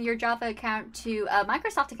migrating your Java account to a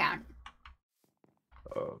Microsoft account.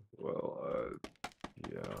 Well,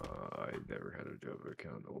 yeah, I never had a Java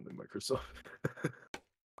account, only Microsoft.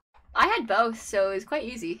 I had both, so it was quite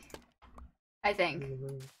easy. I think.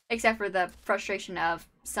 Mhm. Except for the frustration of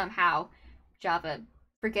somehow Java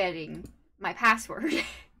forgetting my password.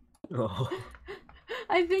 Oh,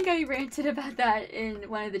 I think I ranted about that in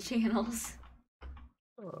one of the channels.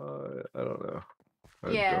 I don't know.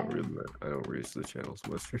 Yeah. I don't read the channels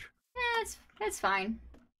much. Yeah, it's fine.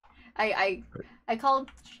 I called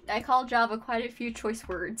Java quite a few choice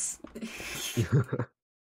words.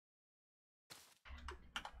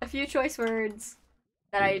 A few choice words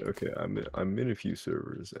that I Okay, I'm in a few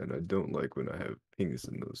servers, and I don't like when I have pings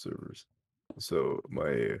in those servers. So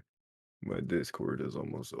my Discord is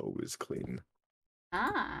almost always clean,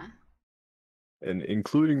 ah and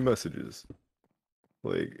including messages.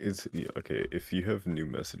 Like yeah, okay, if you have new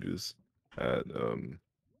messages at on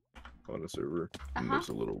a server, and uh-huh there's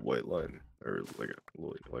a little white line or like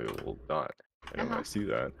a little dot, and if uh-huh I see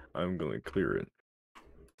that, I'm gonna clear it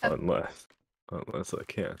uh, unless I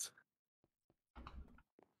can't,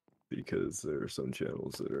 because there are some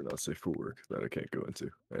channels that are not safe for work that I can't go into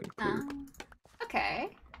and clear, okay.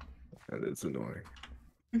 and it's annoying.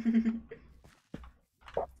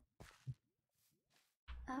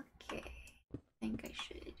 Okay, I think I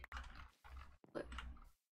should put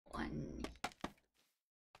one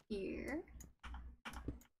here.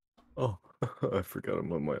 Oh, I forgot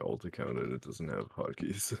I'm on my alt account and it doesn't have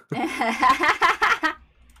hotkeys.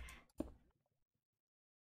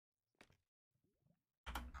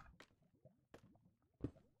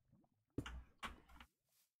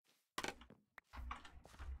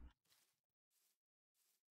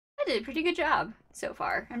 I did a pretty good job so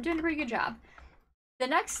far. I'm doing a pretty good job. The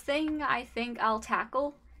next thing I think I'll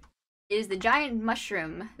tackle is the giant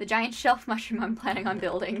mushroom, the giant shelf mushroom I'm planning on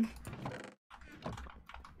building.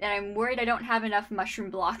 And I'm worried I don't have enough mushroom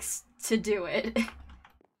blocks to do it.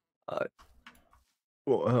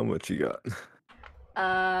 Well, how much you got?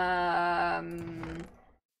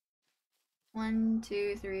 1,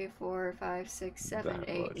 2, 3, 4, 5, 6, 7, That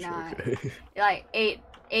 8, much, 9. okay. Like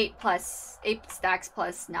 8 stacks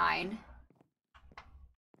plus 9.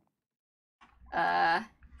 But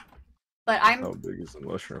How I'm big is the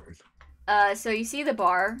mushroom? so you see the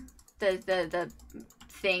bar, the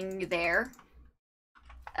thing there.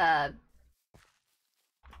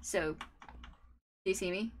 So do you see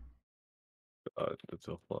me? That's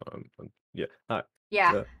a lot. Yeah. Hi.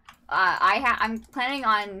 Yeah. I'm planning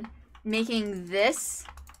on making this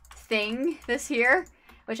thing, this here,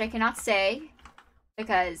 which I cannot say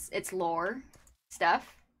because it's lore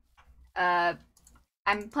stuff. I'm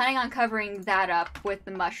planning on covering that up with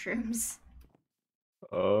the mushrooms.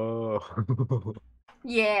 Oh.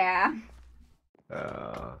 Yeah.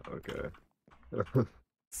 Okay.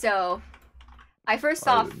 So, I first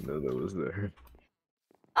I off, didn't know that was there.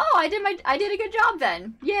 Oh, I did a good job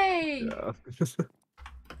then. Yay! Yeah.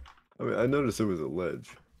 I mean, I noticed it was a ledge,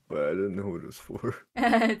 but I didn't know what it was for.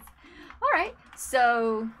 Alright,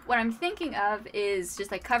 so what I'm thinking of is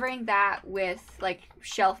just like covering that with like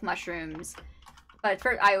shelf mushrooms. But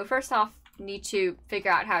I would first off need to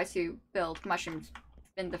figure out how to build mushrooms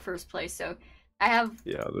in the first place. So I have,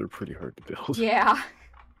 Yeah, they're pretty hard to build. yeah.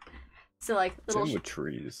 So like little, Same with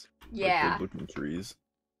trees. Like yeah. good-looking trees.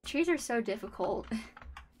 Trees are so difficult.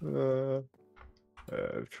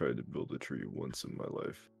 I've tried to build a tree once in my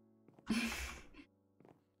life.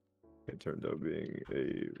 It turned out being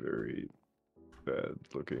a very bad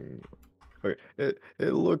looking. Okay,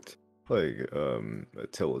 it looked like a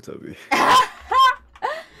Teletubby.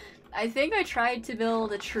 I think I tried to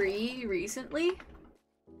build a tree recently,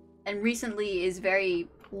 and recently is very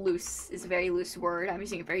loose. Is a very loose word. I'm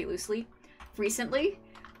using it very loosely. Recently,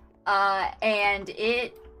 and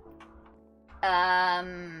it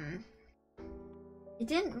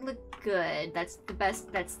didn't look good. That's the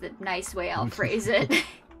best. That's the nice way I'll phrase it.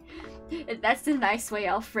 That's the nice way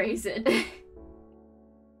I'll phrase it.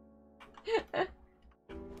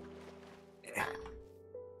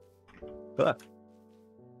 Ah.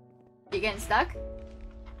 You getting stuck?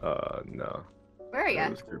 No. Where are There you?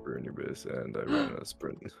 was a creeper in your base, and I ran out of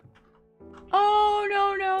sprint. Oh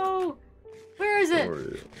no! Where is it?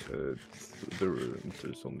 Don't worry,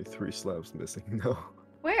 there's only 3 slabs missing now.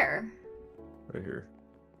 Where? Right here.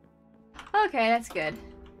 Okay, that's good.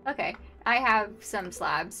 Okay, I have some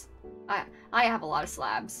slabs. I have a lot of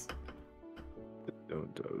slabs.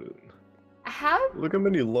 Don't doubt it. How? Look how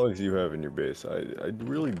many logs you have in your base. I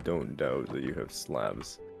really don't doubt that you have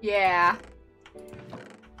slabs. Yeah.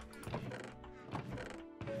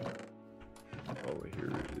 All I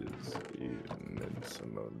hear is an immense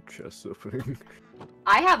amount of chest opening.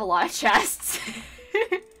 I have a lot of chests.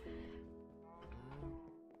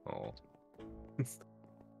 Oh.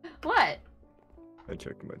 What? I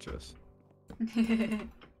checked my chest.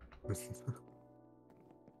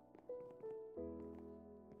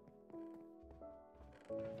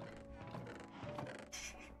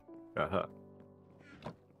 Aha.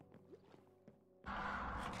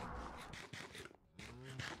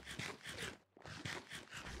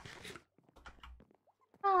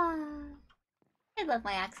 I love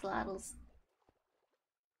my axolotls.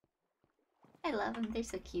 I love them. They're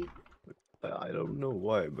so cute. I don't know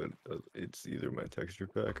why, but it's either my texture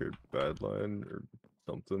pack or bad line or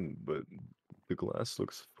something, but the glass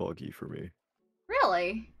looks foggy for me.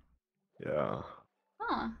 Really? Yeah.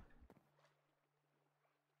 Huh.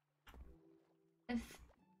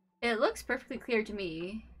 It looks perfectly clear to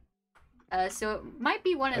me. So it might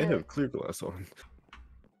be one of I the... have clear glass on.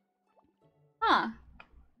 Huh.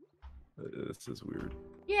 This is weird.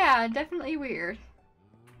 Yeah, definitely weird.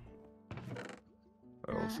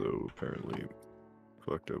 I also apparently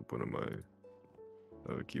fucked up one of my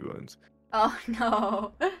keybinds. Oh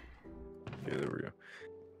no. Okay, there we go.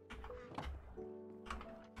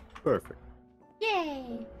 Perfect.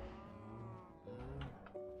 Yay!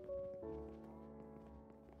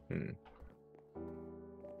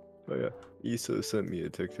 Oh yeah, Issa sent me a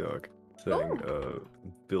TikTok saying,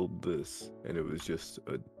 build this, and it was just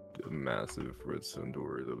a massive redstone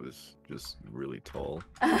door that was just really tall.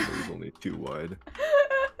 It was only 2 wide.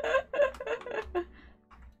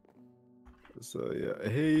 So yeah,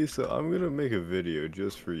 hey, so I'm gonna make a video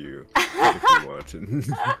just for you if you're watching.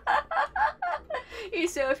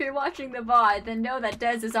 So if you're watching the VOD, then know that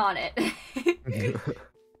Dez is on it.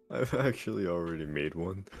 I've actually already made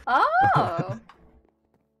one. Oh!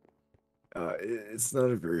 It's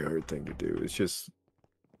not a very hard thing to do. It's just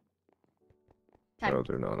no,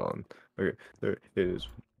 they're not on. Okay, there it is.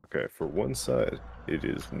 Okay, for one side, it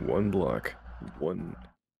is 1 block, 1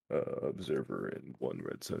 observer, and 1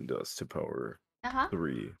 redstone dust to power Uh-huh.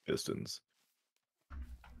 3 pistons.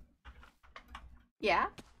 Yeah?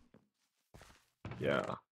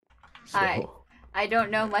 Yeah. So I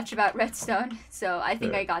don't know much about redstone, so I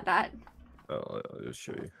think Yeah. I got that. I'll just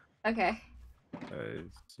show you. Okay.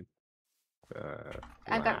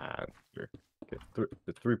 I've got... Here. Okay,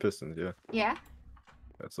 the 3 pistons, yeah. Yeah?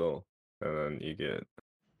 That's all. And then you get,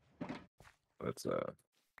 let's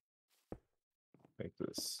make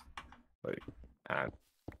this like a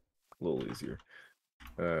little easier.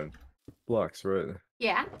 Blocks, right?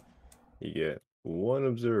 Yeah? You get 1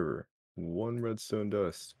 observer, 1 redstone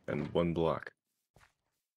dust, and 1 block.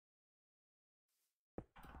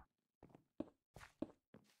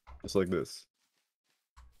 Just like this.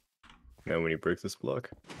 Now when you break this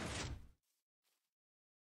block,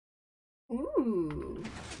 Ooh.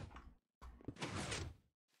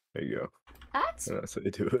 there you go. That's And that's how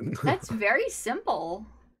you do it. that's very simple.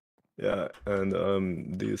 Yeah,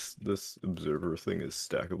 and this observer thing is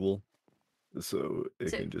stackable, so it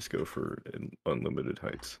So can just go for unlimited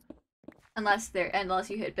heights. unless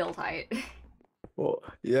you hit build height. Well,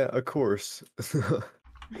 yeah, of course.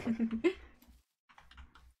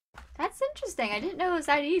 That's interesting. I didn't know it was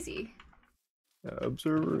that easy.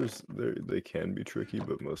 Observers, they can be tricky,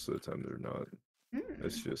 but most of the time they're not.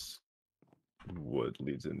 It's Hmm. just what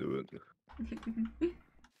leads into it.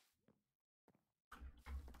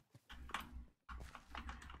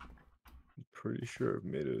 Pretty sure I've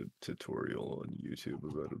made a tutorial on YouTube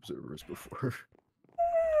about observers before.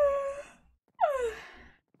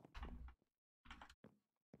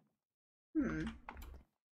 Hmm.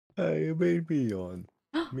 Hey, you made me on.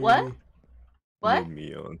 What? Me. What? Made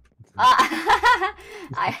me on.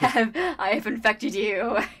 I have infected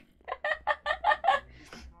you.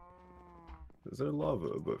 Is there lava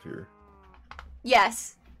above here?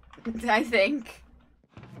 Yes, I think.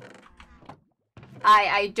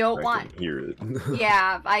 I don't I want. can hear it.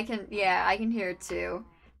 Yeah, I can. Yeah, I can hear it too,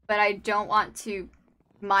 but I don't want to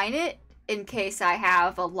mine it in case I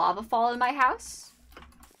have a lava fall in my house,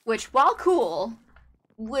 which, while cool,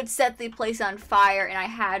 would set the place on fire, and I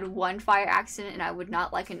had one fire accident, and I would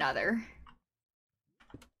not like another.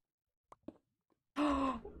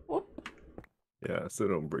 Whoop. Yeah, so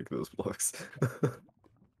don't break those blocks.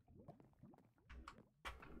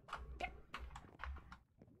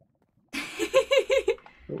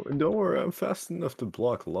 Don't worry, I'm fast enough to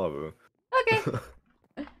block lava. Okay.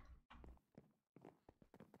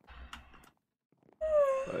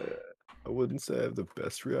 I, I wouldn't say I have the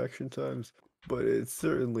best reaction times, but it's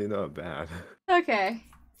certainly not bad. Okay.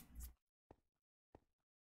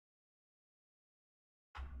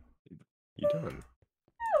 You done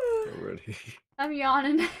already? I'm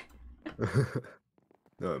yawning.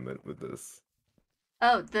 No, I meant with this.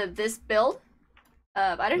 Oh, this build?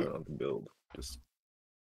 I No, didn't. not the build, just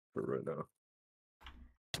for right now.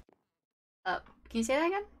 Can you say that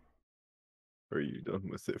again? Are you done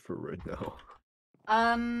with it for right now?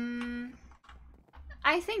 Um,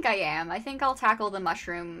 I think I am. I think I'll tackle the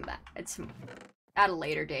mushroom at a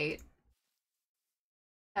later date.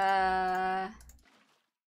 Uh,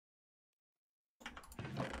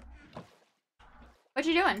 what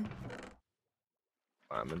you doing?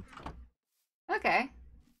 Climbing. Okay.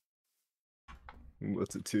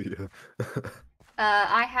 What's it to you?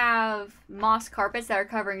 I have moss carpets that are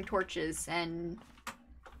covering torches, and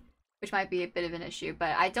which might be a bit of an issue,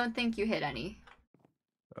 but I don't think you hit any.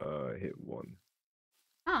 I hit one.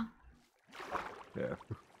 Huh. Yeah.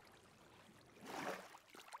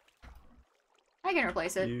 I can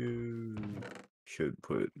replace it. You should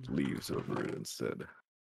put leaves over it instead.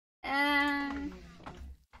 And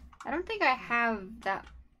I don't think I have that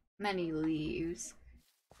many leaves.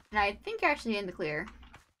 And I think you're actually in the clear.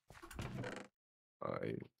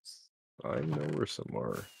 I I know where some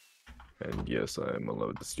are. And yes, I am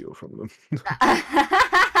allowed to steal from them.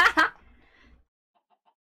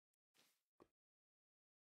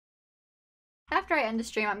 After I end the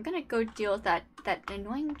stream, I'm gonna go deal with that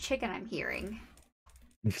annoying chicken I'm hearing.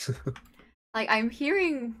 Like, I'm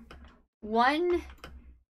hearing one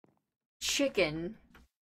chicken,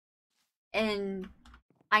 and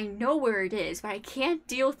I know where it is, but I can't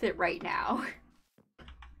deal with it right now.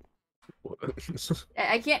 What?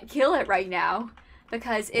 I can't kill it right now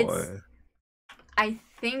because it's. Why? I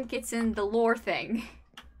think it's in the lore thing.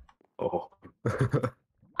 Oh.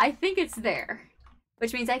 I think it's there,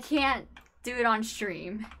 which means I can't do it on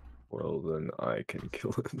stream. Well, then I can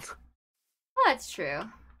kill it. Well, that's true.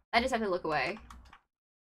 I just have to look away.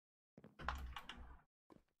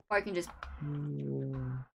 Or I can just.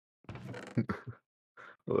 I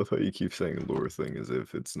love how you keep saying lore thing as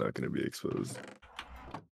if it's not going to be exposed.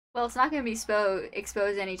 Well, it's not going to be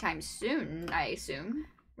exposed anytime soon, I assume,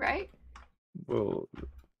 right? Well,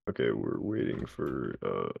 okay, we're waiting for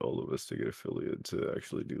all of us to get affiliate to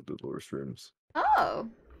actually do the lore streams. Oh.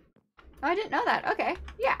 Oh, I didn't know that. Okay.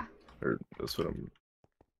 Yeah. Or that's what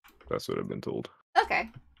I've been told. Okay.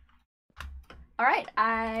 All right.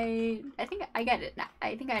 I think I get it now.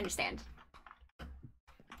 I think I understand.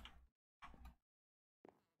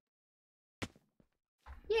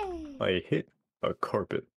 Yay. I hit a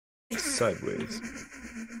carpet sideways.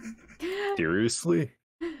 Seriously?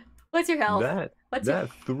 What's your health? What's That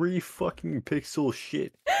 3 fucking pixel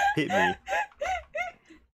shit hit me.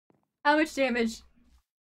 How much damage?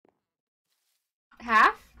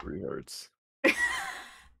 Half? 3 hearts.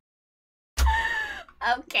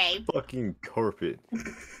 Okay. Fucking carpet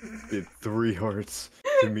did 3 hearts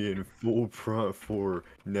to me in full prompt 4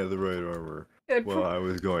 netherite armor It would, while I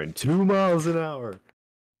was going 2 miles an hour.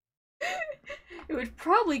 It would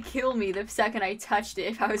probably kill me the second I touched it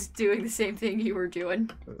if I was doing the same thing you were doing.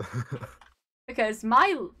 Because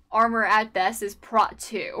my armor at best is Prot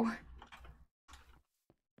 2.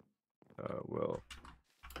 Well.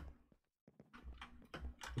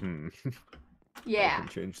 I Yeah. can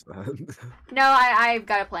change that. No, I've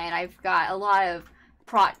got a plan. I've got a lot of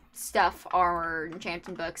Prot stuff, armor,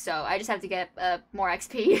 enchanting books, so I just have to get more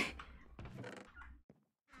XP.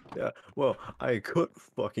 Yeah, well, I could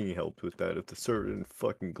fucking help with that if the server didn't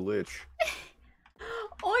fucking glitch.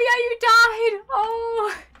 Oh yeah, you died!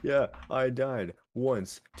 Oh! Yeah, I died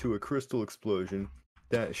once to a crystal explosion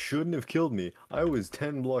that shouldn't have killed me. I was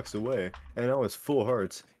 10 blocks away, and I was full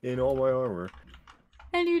hearts in all my armor.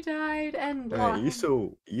 And you died, and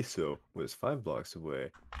Iso was 5 blocks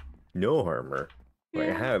away, no armor. Like,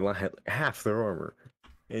 yeah. had half their armor,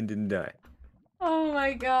 and didn't die. Oh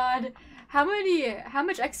my god. How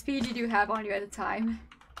much XP did you have on you at the time?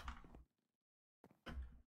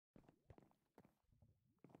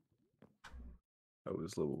 I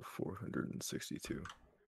was level 462.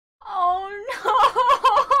 Oh no!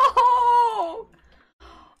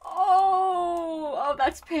 Oh,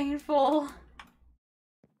 that's painful.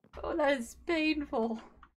 Oh, that is painful.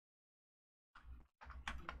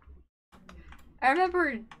 I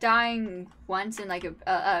remember dying once in like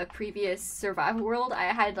a previous survival world. I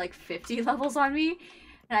had like 50 levels on me,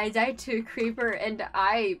 and I died to a creeper, and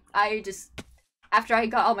I just, after I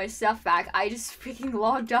got all my stuff back, I just freaking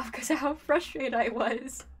logged off because of how frustrated I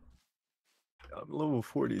was. I'm level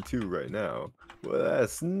 42 right now. Well,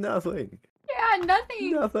 that's nothing. Yeah,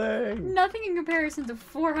 nothing. Nothing. Nothing in comparison to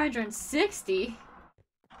 460.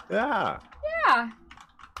 Yeah. Yeah.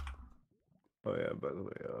 Oh yeah, by the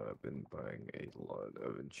way, I've been buying a lot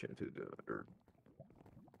of enchanted or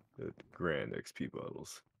grand XP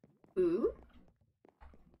bottles. Ooh.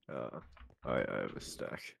 I have a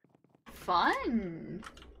stack. Fun.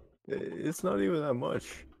 It's not even that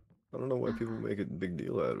much. I don't know why people make a big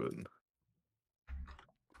deal out of it.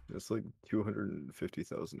 It's like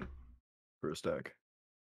 250,000 per stack.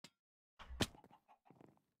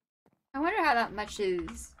 I wonder how that much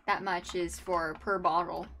is for per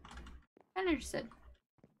bottle. I'm interested.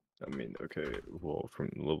 I mean, okay, well, from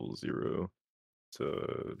level 0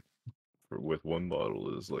 to with one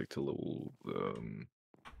bottle is like to level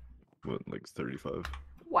what, like 35.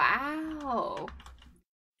 Wow.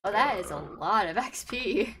 Oh, that is a lot of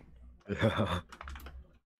XP. Yeah.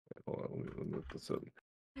 Hold on, let me look this up.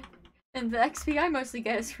 And the XP I mostly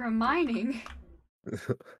get is from mining. And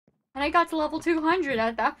I got to level 200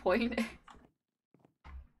 at that point.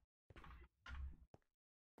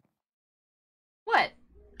 What?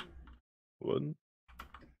 What?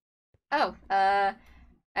 Oh, I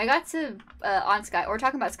got to, on Sky, we're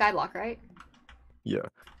talking about Skyblock, right? Yeah.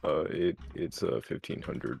 It's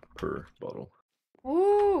 1,500 per bottle.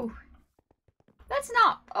 Ooh. That's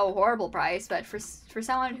not a horrible price, but for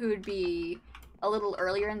someone who would be a little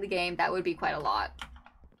earlier in the game, that would be quite a lot.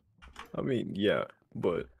 I mean, yeah,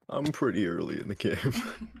 but I'm pretty early in the game.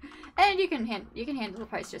 And you can handle the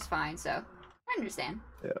price just fine, so I understand.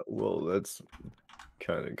 Yeah, well, that's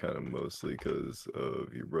kind of mostly because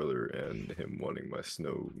of your brother and him wanting my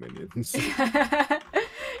snow minions.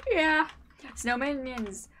 Yeah. Snow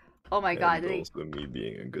minions. Oh my god. And also me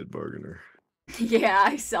being a good bargainer. Yeah,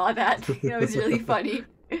 I saw that. That was really funny.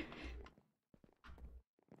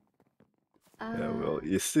 Yeah, well,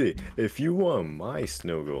 you see, if you want my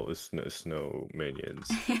snow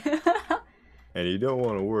minions, and you don't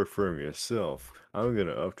want to work for them yourself, I'm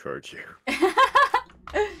gonna upcharge you.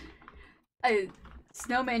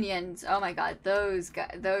 Snow minions. Oh my god, those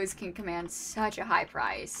can command such a high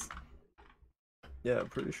price. Yeah, I'm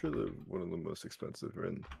pretty sure they're one of the most expensive,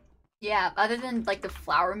 right? Yeah, other than like the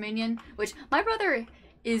flower minion, which my brother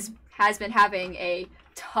has been having a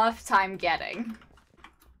tough time getting.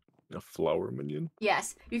 A flower minion?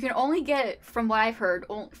 Yes, you can only get it, from what I've heard,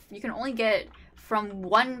 you can only get it from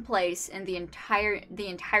one place in the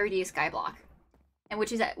entirety of Skyblock, and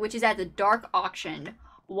which is at the dark auction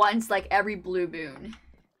once like every blue moon.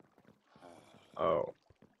 Oh.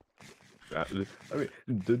 I mean,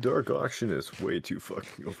 the dark auction is way too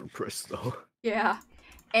fucking overpriced, though. Yeah,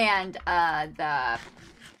 and the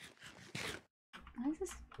what is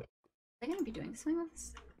this? Are they gonna be doing something with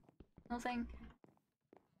this little thing?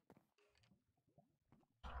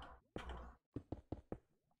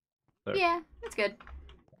 There. Yeah, that's good.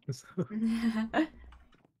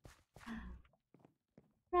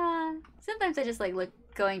 Sometimes I just like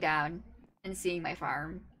going down and seeing my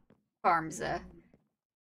farms.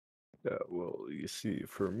 Yeah, well, you see,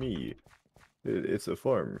 for me, it's a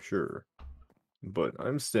farm, sure, but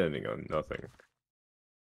I'm standing on nothing.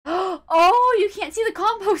 Oh, you can't see the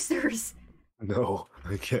composters. No,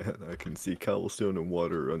 I can't. I can see cobblestone and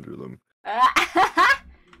water under them.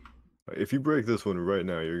 If you break this one right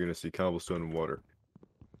now, you're gonna see cobblestone and water.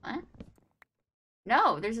 What?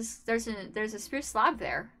 No, there's a spruce slab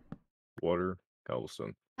there. Water,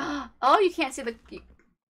 cobblestone. Oh, you can't see the. Can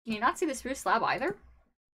you not see the spruce slab either?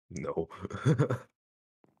 No.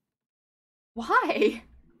 Why?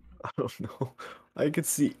 I don't know. I can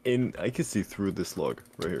see through this log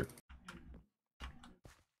right here.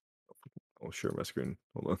 I'll share my screen.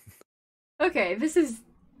 Hold Okay, this is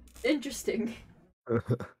interesting. on.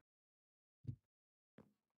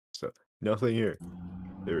 So nothing here.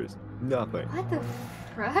 There is nothing. What the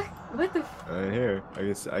frick? What the? Right here.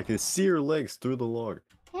 I can see your legs through the log.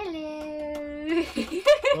 Hello.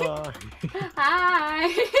 Ah. Hi.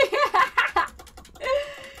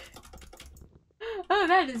 Oh,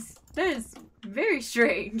 that is very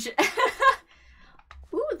strange.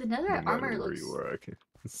 Ooh, the No netherite matter armor where looks. you are, I can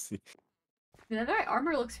see. The netherite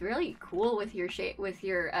armor looks really cool with your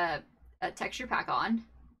texture pack on.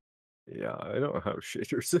 Yeah, I don't have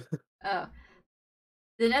shaders. Oh,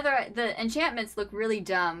 the enchantments look really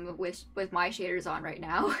dumb with my shaders on right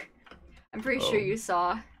now. I'm pretty sure you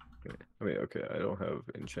saw. I mean, okay, I don't have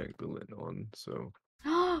enchant glint on, so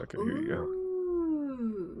okay, here you go.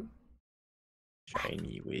 Ooh.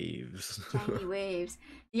 Shiny waves. Shiny waves.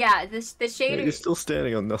 Yeah, the Yeah, shader. you're still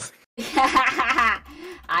standing on nothing. I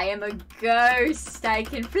am a ghost. I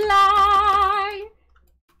can fly.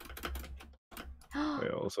 I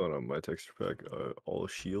also on my texture pack, all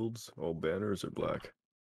shields, all banners are black.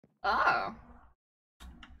 Oh,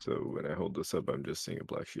 So when I hold this up, I'm just seeing a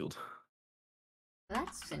black shield.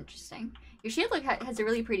 that's interesting. Your shield has a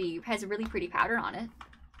really pretty pattern on it.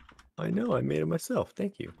 I know, I made it myself.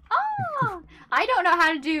 Thank you. Oh, I don't know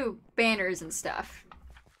how to do banners and stuff.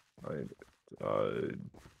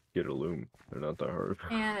 Get a loom. They're not that hard.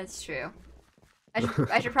 Yeah, that's true.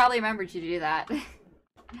 I should probably remember to do that.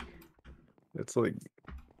 It's like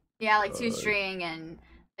Yeah, like 2 string and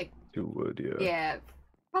 2 wood, yeah. yeah,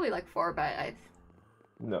 probably like 4, but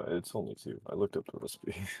No, it's only 2. I looked up the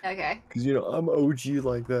recipe. okay. Cause you know I'm OG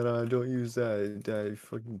like that. I don't use that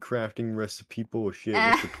fucking crafting recipe bullshit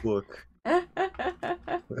with the book.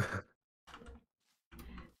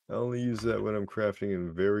 I only use that when I'm crafting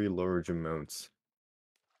in very large amounts.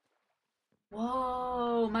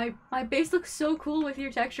 Whoa, my base looks so cool with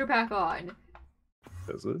your texture pack on.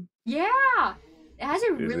 Does it? Yeah, it has a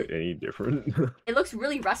Is really. it any different? It looks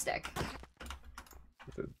really rustic.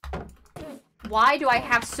 Why do I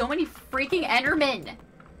have so many freaking Endermen?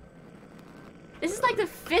 This is like the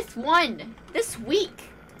 5th one this week.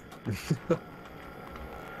 You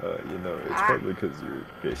know, it's probably because your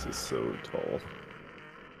base is so tall.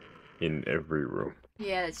 In every room.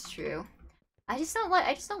 Yeah, that's true. I just don't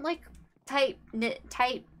like tight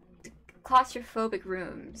claustrophobic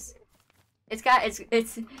rooms. It's 3.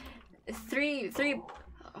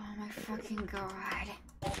 Oh my fucking god.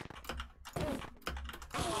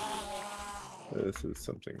 This is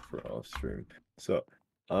something for off stream. So,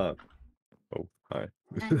 oh, hi.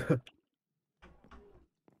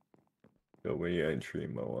 So when you're in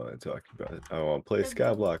stream, I want to talk about it. I want to play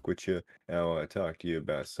Skyblock with you, and I want to talk to you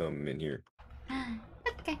about something in here.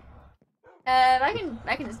 Okay.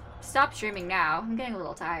 I can stop streaming now. I'm getting a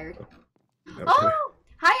little tired. Okay. Oh,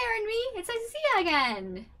 hi, Aaron V. It's nice to see you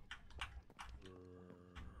again.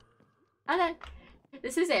 Hello.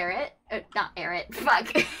 This is Aaron. Not Aaron.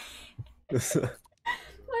 Fuck. Why did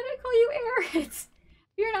I call you Aaron?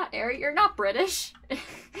 You're not Aaron. You're not British.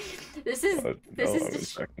 This is not. This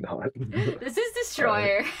is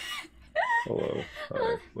Destroyer. Hello.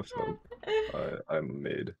 Hi. What's up? I'm a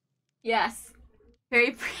maid. Yes.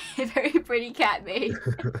 Very pretty cat maid.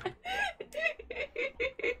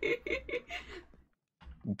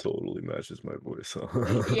 Totally matches my voice,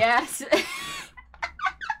 huh? Yes.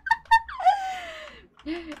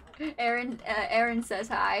 Aaron says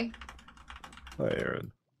hi. Hi,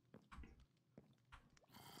 Aaron.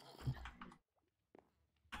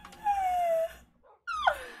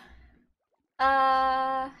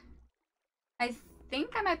 I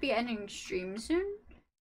think I might be ending stream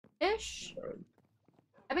soon-ish.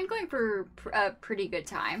 I've been going for a pretty good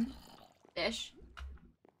time-ish.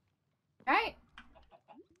 Right?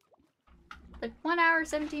 Like 1 hour,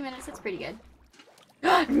 17 minutes, that's pretty good.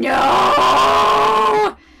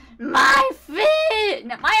 No! My fit!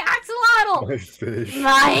 No, my axolotl! My fish.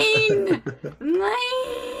 Mine!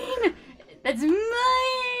 Mine! That's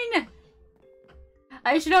mine!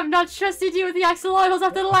 I should have not trusted you with the axolotls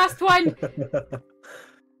after the last one!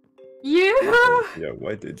 You! Yeah,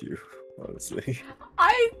 why did you? Honestly.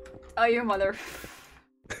 Oh, your mother.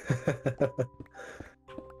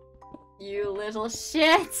 You little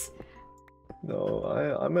shit!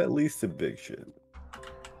 No, I'm at least a big shit.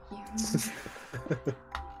 You... You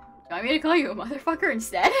want me to call you a motherfucker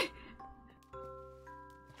instead?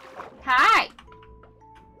 Hi!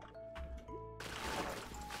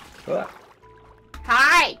 Ah,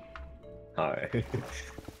 Hi! hi.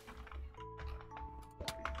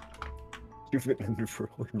 You've been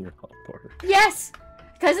unfurling your hot bar. Yes!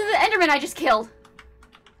 Because of the Enderman I just killed.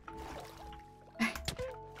 Oh,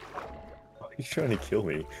 he's trying to kill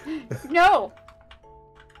me. No!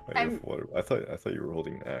 I thought you were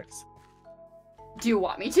holding an axe. Do you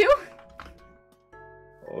want me to?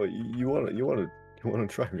 Oh, you wanna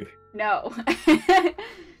try me? No.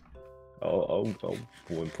 I'll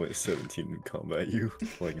 1.17 combat you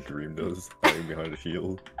like Dream does, hiding behind a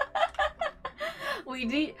shield. We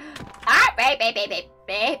need. Ah, babe. I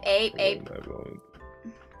won't.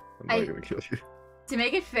 I'm not gonna kill you. To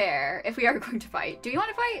make it fair, if we are going to fight, do you want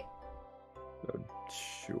to fight?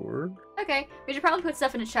 Sure. Okay, we should probably put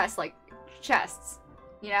stuff in a chest, like chests.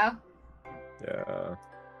 You know? Yeah.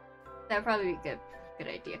 That would probably be a good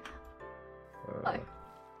idea. Uh,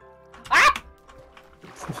 Ah!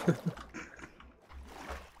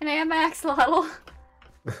 Can I have my axolotl?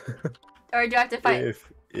 Or do I have to fight?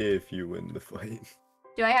 if you win the fight.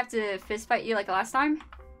 Do I have to fist fight you like last time?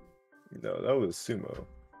 No, that was sumo.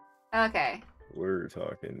 Okay. We're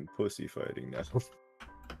talking pussy fighting now.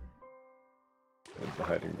 And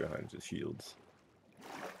hiding behind the shields.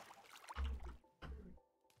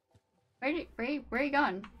 Where are you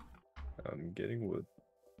going? I'm getting wood.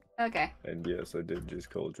 Okay. And yes, I did just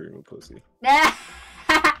call Dream a pussy.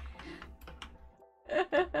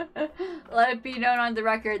 Let it be known on the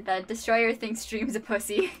record that Destroyer thinks Dream's a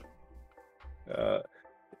pussy.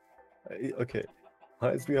 Okay.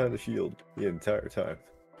 Hides behind the shield the entire time.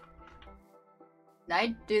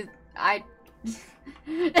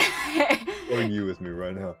 Argue with me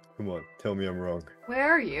right now. Come on, tell me I'm wrong. Where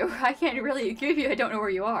are you? I can't really agree with you. I don't know where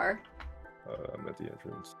you are. I'm at the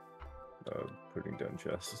entrance. Putting down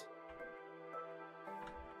chests.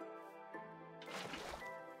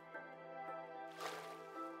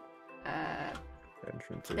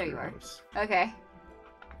 Entrance of There you your are. house. Okay.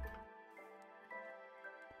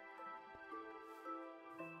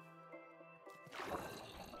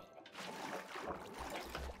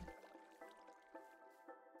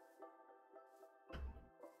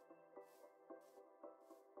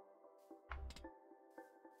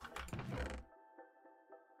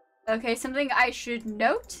 Okay, something I should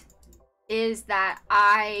note is that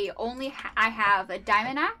I have a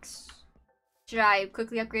diamond axe. Should I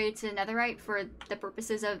quickly upgrade to netherite for the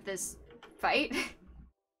purposes of this fight?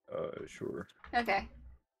 Sure. Okay.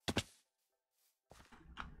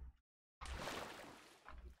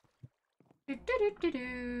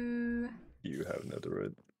 Do. You have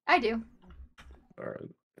netherite. I do. Alright.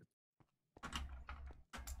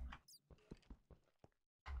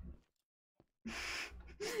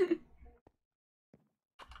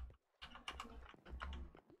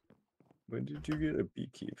 When did you get a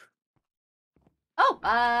beekeep? Oh,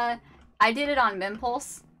 I did it on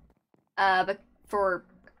Mimpulse. But for,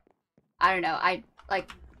 I don't know, I'm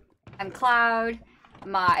Cloud.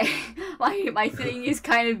 My my thing is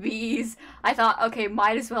kind of bees. I thought, okay,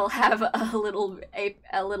 might as well have a little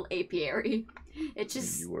apiary. It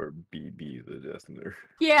just. You are BB the Deathner.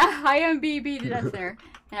 Yeah, I am BB the Deathner,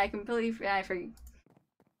 and I completely forget.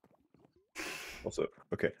 Also,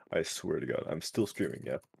 okay, I swear to God, I'm still streaming,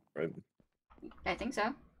 yeah? Right? I think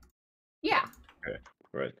so. Yeah. Okay,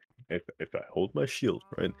 right. If I hold my shield,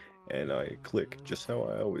 right, and I click just how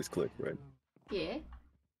I always click, right? Yeah.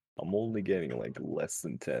 I'm only getting like less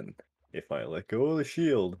than 10. If I let go of the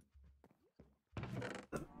shield, I'm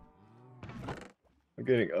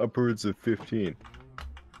getting upwards of 15.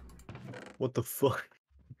 What the fuck?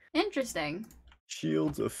 Interesting.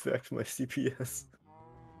 Shields affect my CPS.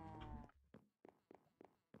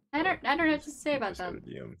 I don't know what to say about Just had that. a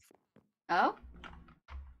DM. Oh?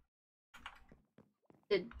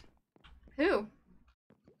 Who?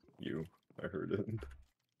 You. I heard it.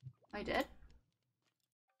 I did?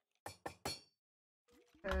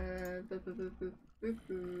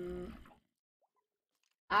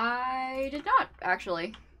 I did not,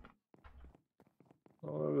 actually.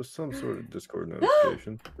 Oh, it was some sort of Discord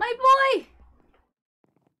notification. My boy!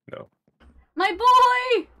 No. My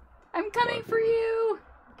boy! I'm coming My for boy. you!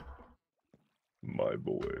 My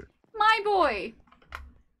boy. My boy!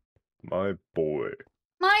 My boy.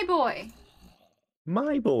 My boy!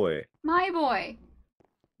 My boy. My boy!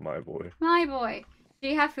 My boy. My boy! Do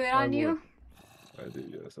you have food My on boy. you? I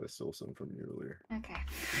did, yes. I stole some from you earlier. Okay.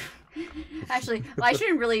 Actually, well, I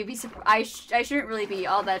shouldn't really be. I shouldn't really be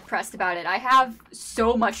all that pressed about it. I have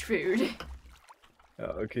so much food.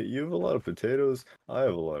 Okay, you have a lot of potatoes. I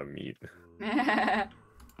have a lot of meat. No,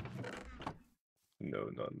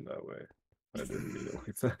 not in that way. I didn't mean it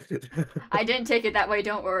like that. I didn't take it that way.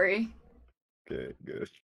 Don't worry. Okay, good.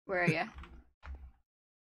 Where are you?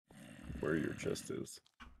 Where your chest is.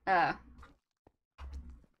 Oh.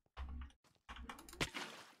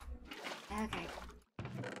 Okay.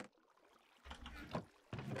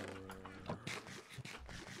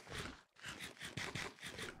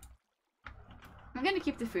 I'm gonna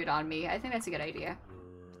keep the food on me. I think that's a good idea.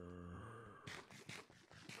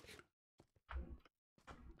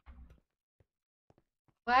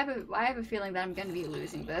 Well, I have a feeling that I'm gonna be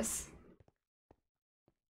losing this.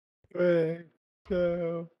 3,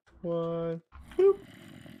 2, 1. Boop.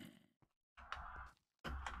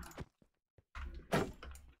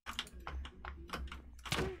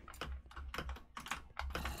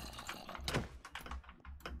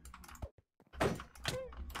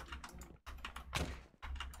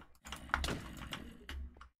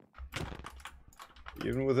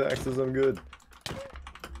 Even with axes, I'm good.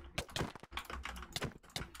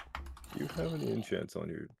 Do you have any enchants on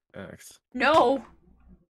your axe? No!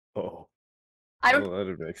 Oh. I don't- Well,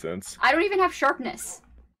 that'd make sense. I don't even have sharpness.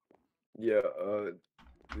 Yeah,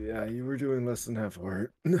 yeah, you were doing less than half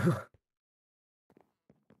heart.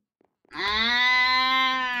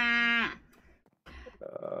 Ah.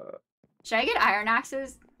 Should I get iron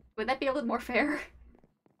axes? Would that be a little more fair?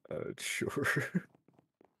 Sure.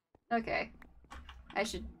 Okay. I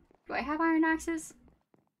should... Do I have iron axes?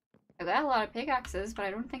 I've got a lot of pickaxes, but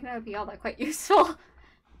I don't think that would be all that quite useful.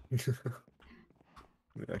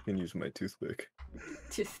 I can use my toothpick.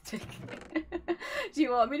 Toothpick. Do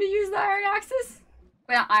you want me to use the iron axes?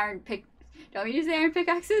 Well, not iron pick... Do you want me to use the iron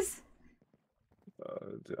pickaxes?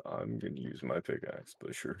 I'm gonna use my pickaxe,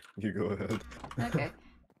 but sure, you go ahead. Okay.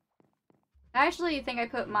 I actually think I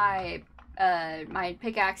put my my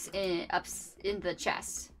pickaxe in the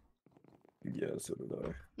chest. Yeah, so did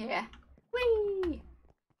I. Yeah. Whee!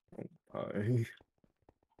 Hi.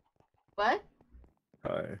 What?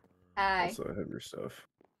 Hi. Hi. Also, I have your stuff.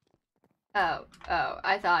 Oh,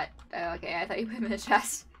 I thought... Oh, okay, I thought you put them in the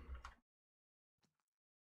chest.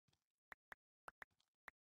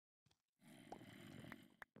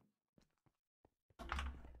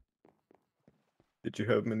 Did you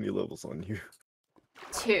have many levels on you?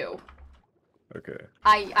 2. Okay.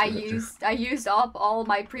 I used up all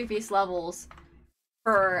my previous levels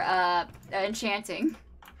for enchanting.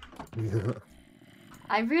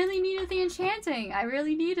 I really needed the enchanting. I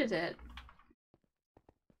really needed it.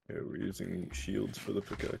 Yeah, we're using shields for the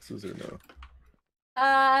pickaxes or no?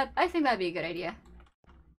 I think that'd be a good idea.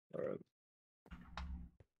 Alright.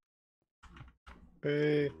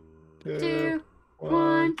 3, 2, 2, 1.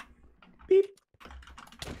 1. Beep.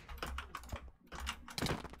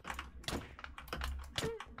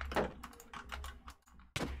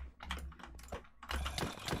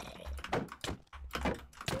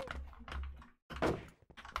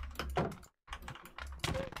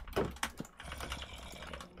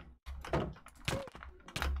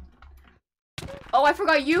 Oh, I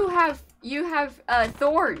forgot you have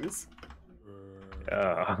thorns.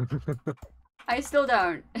 Yeah. I still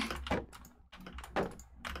don't.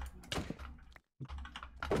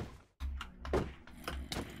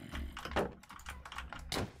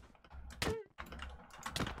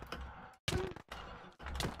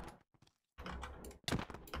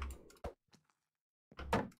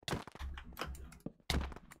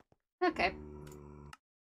 Okay.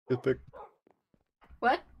 Toothpick.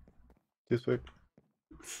 What? Toothpick.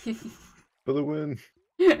 For the win.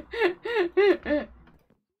 I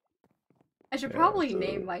should Yeah, probably so-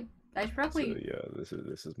 name my... I should probably... So, yeah, this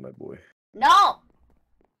is my boy. No!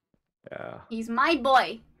 Yeah. He's my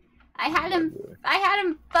boy. I had My him... boy. I had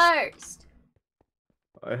him first.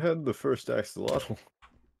 I had the first axolotl.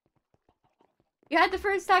 You had the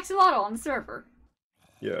first axolotl on the server.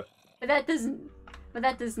 Yeah. But that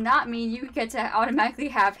does not mean you get to automatically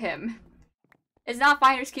have him. It's not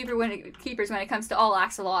finders keepers when it comes to all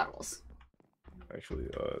axolotls. Actually,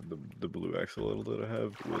 the blue axolotl that I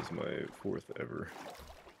have was my 4th ever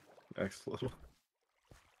axolotl.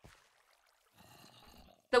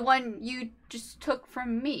 The one you just took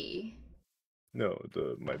from me. No,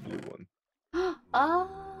 my blue one. Oh,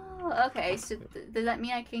 okay. So does that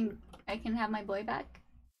mean I can have my boy back?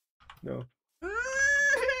 No.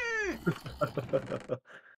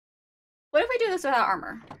 What if we do this without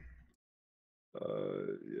armor?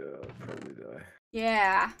 Yeah, I'll probably die.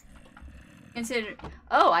 Yeah. Consider.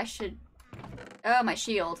 Oh, I should. Oh, my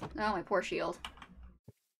shield. Oh, my poor shield.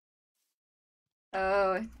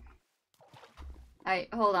 Oh.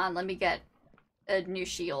 Hold on, let me get a new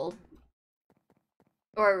shield.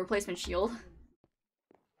 Or a replacement shield.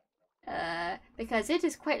 Because it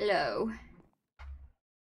is quite low.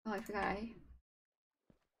 Oh, I forgot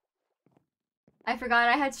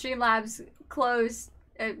I had Streamlabs closed.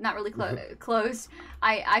 Not really closed.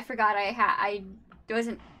 I forgot I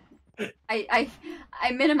wasn't. I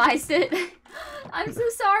minimized it. I'm so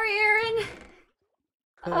sorry, Aaron.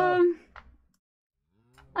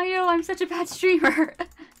 I know I'm such a bad streamer.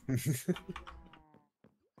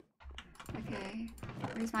 Okay,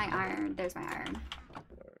 where's my iron? There's my iron.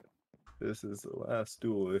 This is the last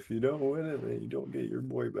duel. If you don't win it, then you don't get your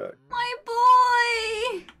boy back. My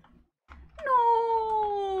boy!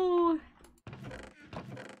 No!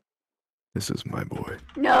 This is my boy.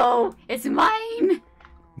 No, it's mine!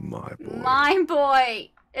 My boy. My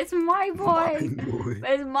boy! It's my boy! My boy.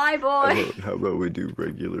 It's my boy! How about we do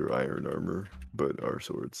regular iron armor, but our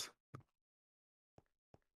swords?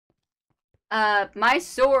 My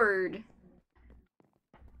sword.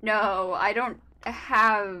 No, I don't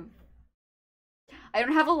have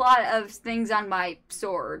a lot of things on my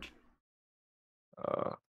sword.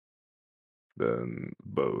 Then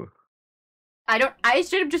bow. I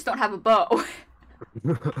should have just don't have a bow.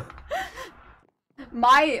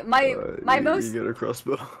 my most. You get a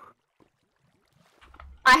crossbow.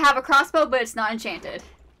 I have a crossbow, but it's not enchanted.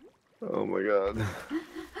 Oh my god.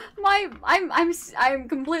 I'm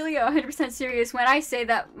completely 100% serious when I say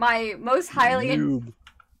that my most highly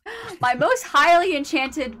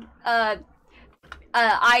enchanted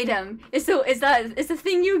item is the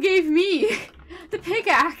thing you gave me, the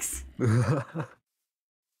pickaxe.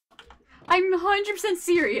 I'm 100%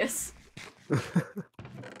 serious.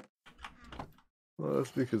 Well,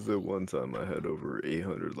 that's because at one time I had over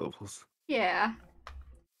 800 levels. Yeah.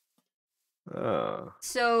 Ah.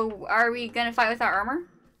 So are we gonna fight with our armor,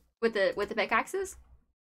 with the pickaxes?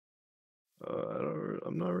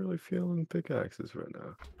 I'm not really feeling pickaxes right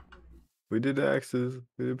now. We did axes.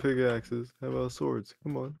 We did pickaxes. How about swords?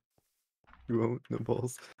 Come on. You won't? No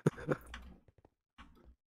balls.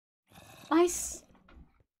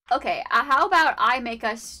 Okay, how about I make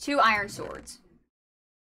us 2 iron swords?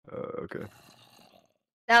 Okay.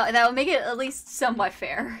 That will make it at least somewhat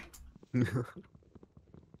fair. Does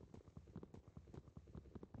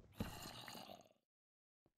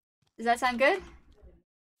that sound good?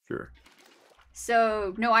 Sure.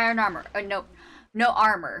 So, no iron armor. No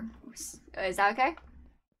armor. Is that okay?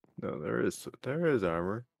 No, there is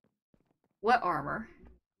armor. What armor?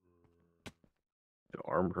 The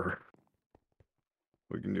armor.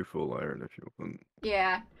 We can do full iron if you want.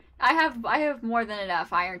 Yeah. I have more than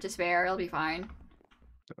enough iron to spare. It'll be fine.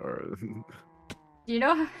 Alright. You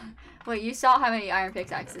know, well, you saw how many iron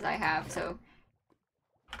pickaxes I have, so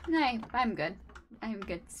no, I'm good. I'm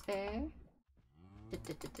good to spare.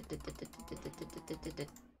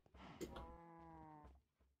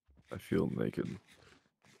 I feel naked.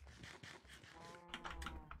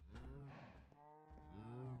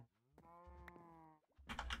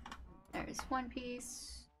 There's one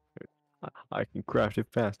piece. I can craft it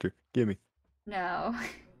faster. Gimme. No.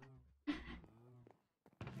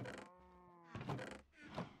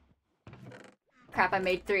 Crap, I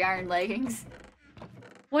made 3 iron leggings.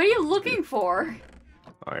 What are you looking for?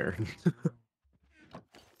 Iron.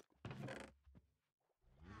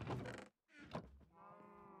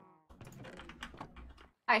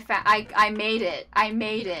 I made it. I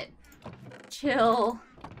made it. Chill.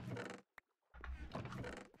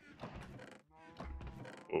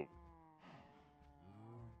 Oh.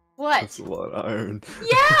 What? That's a lot of iron.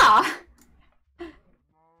 Yeah!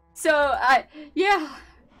 So, yeah.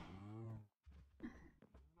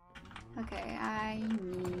 Okay, I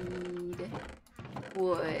need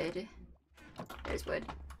wood. There's wood.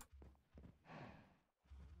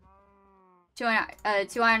 2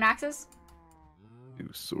 iron axes? 2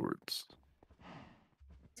 swords.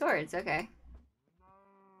 Swords, okay.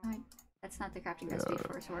 That's not the crafting recipe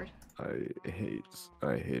for a sword. I hate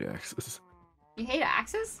axes. You hate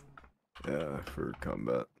axes? Yeah, for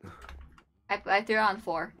combat. I threw it on the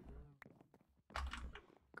floor.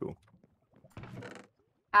 Cool.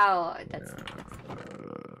 I'll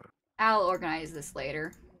organize this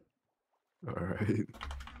later. Alright.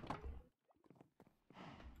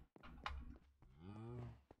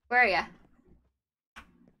 Where are ya?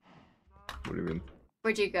 What do you mean?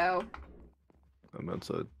 Where'd you go? I'm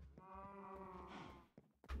outside.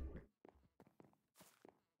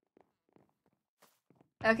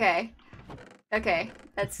 Okay. Okay.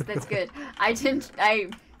 That's good.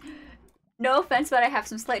 No offense, but I have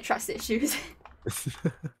some slight trust issues.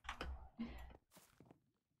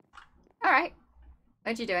 Alright.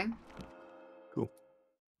 What you doing? Cool.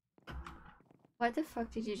 What the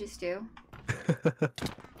fuck did you just do?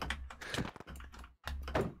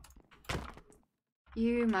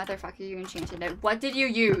 You motherfucker, you enchanted it. What did you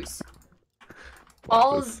use?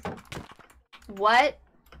 All... What?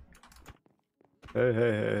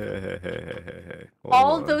 Hey.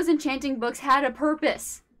 All of those enchanting books had a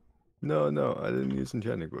purpose. No, I didn't use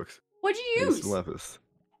enchanting books. What'd you use? Ace lapis.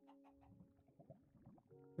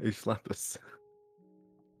 Ace lapis.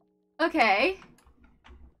 Okay.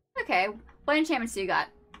 Okay. What enchantments do you got?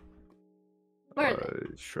 What are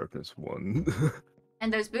they? Sharpness 1.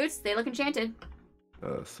 And those boots, they look enchanted.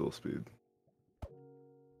 Soul speed.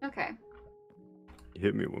 Okay. You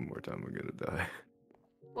hit me one more time, I'm gonna die.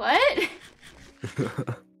 What?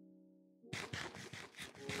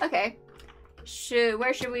 Okay.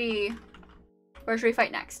 Where should we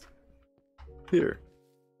fight next? Here.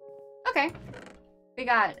 Okay. We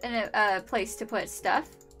got a place to put stuff.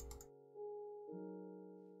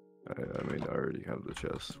 I mean, I already have the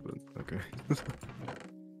chest, but okay.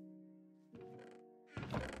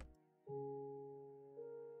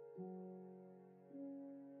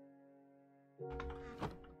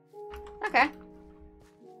 Okay.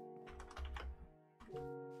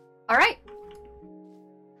 All right.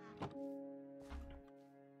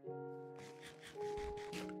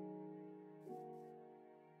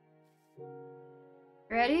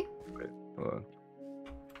 Ready? Wait, hold on.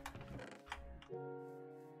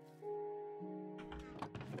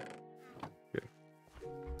 Okay.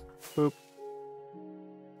 Boop.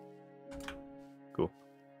 Cool.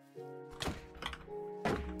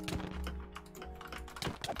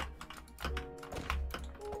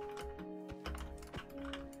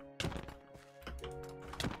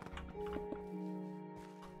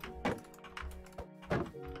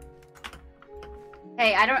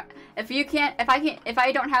 Hey, if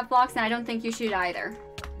I don't have blocks, then I don't think you should either.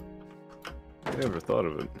 I never thought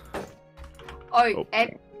of it. Oh.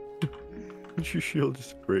 Did your shield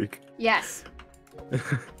just break? Yes.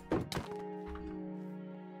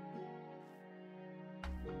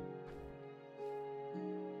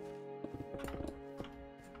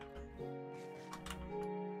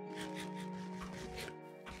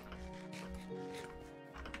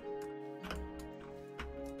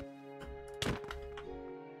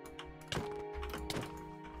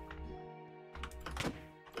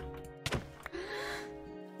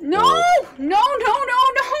 No! No!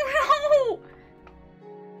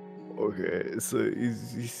 Okay, so you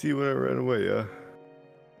see when I ran away, yeah?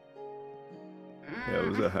 Yeah, it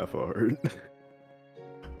was a half a heart.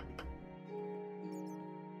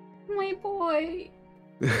 My boy.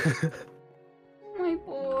 My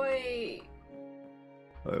boy.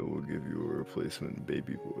 I will give you a replacement,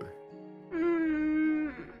 baby boy.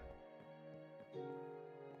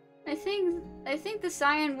 I think the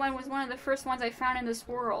cyan one was one of the first ones I found in this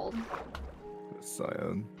world.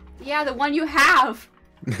 Scion. Yeah, the one you have.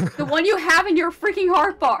 The one you have in your freaking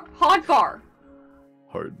hotbar. Hard bar.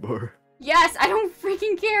 Yes, I don't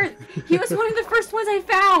freaking care. He was one of the first ones I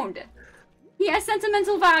found. He has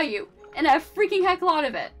sentimental value, and a freaking heck lot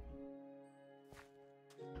of it.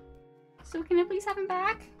 So can I please have him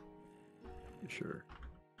back? Sure.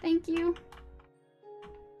 Thank you.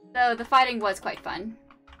 Though the fighting was quite fun.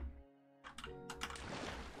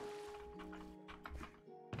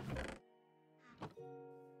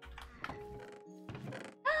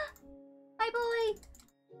 Hi, boy.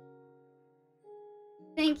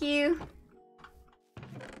 Thank you.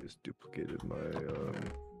 Just duplicated my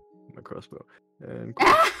my crossbow. And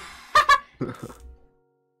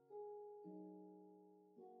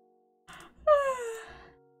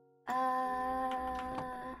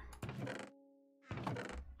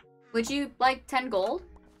Would you like 10 gold?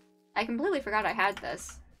 I completely forgot I had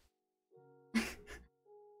this.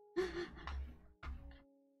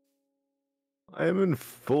 I am in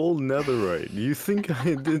full netherite. Do you think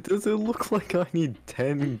does it look like I need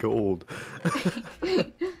 10 gold?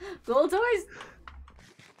 Gold's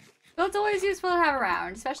always useful to have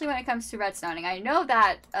around, especially when it comes to redstoning. I know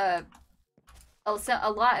that a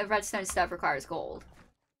lot of redstone stuff requires gold.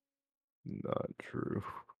 Not true.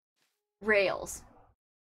 Rails.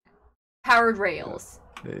 Powered rails.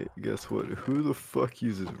 Hey, guess what? Who the fuck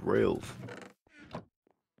uses rails?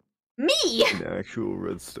 Me! In actual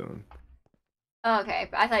redstone. Okay,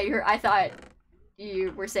 I thought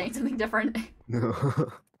you were saying something different. No.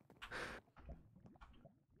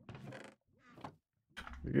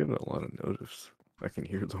 You're getting a lot of notice. I can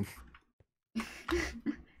hear them.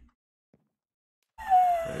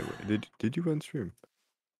 Anyway, did you end stream?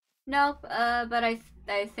 Nope. But I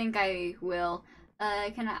think I will.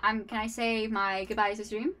 Can I say my goodbyes to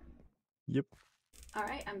stream? Yep. All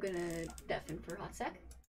right. I'm gonna deafen for a hot sec.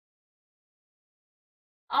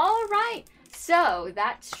 All right. So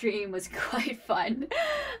that stream was quite fun.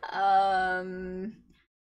 I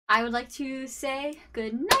would like to say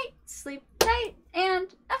good night, sleep tight, and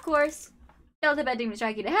of course, build a bed demons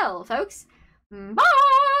drag you to hell, folks. Bye.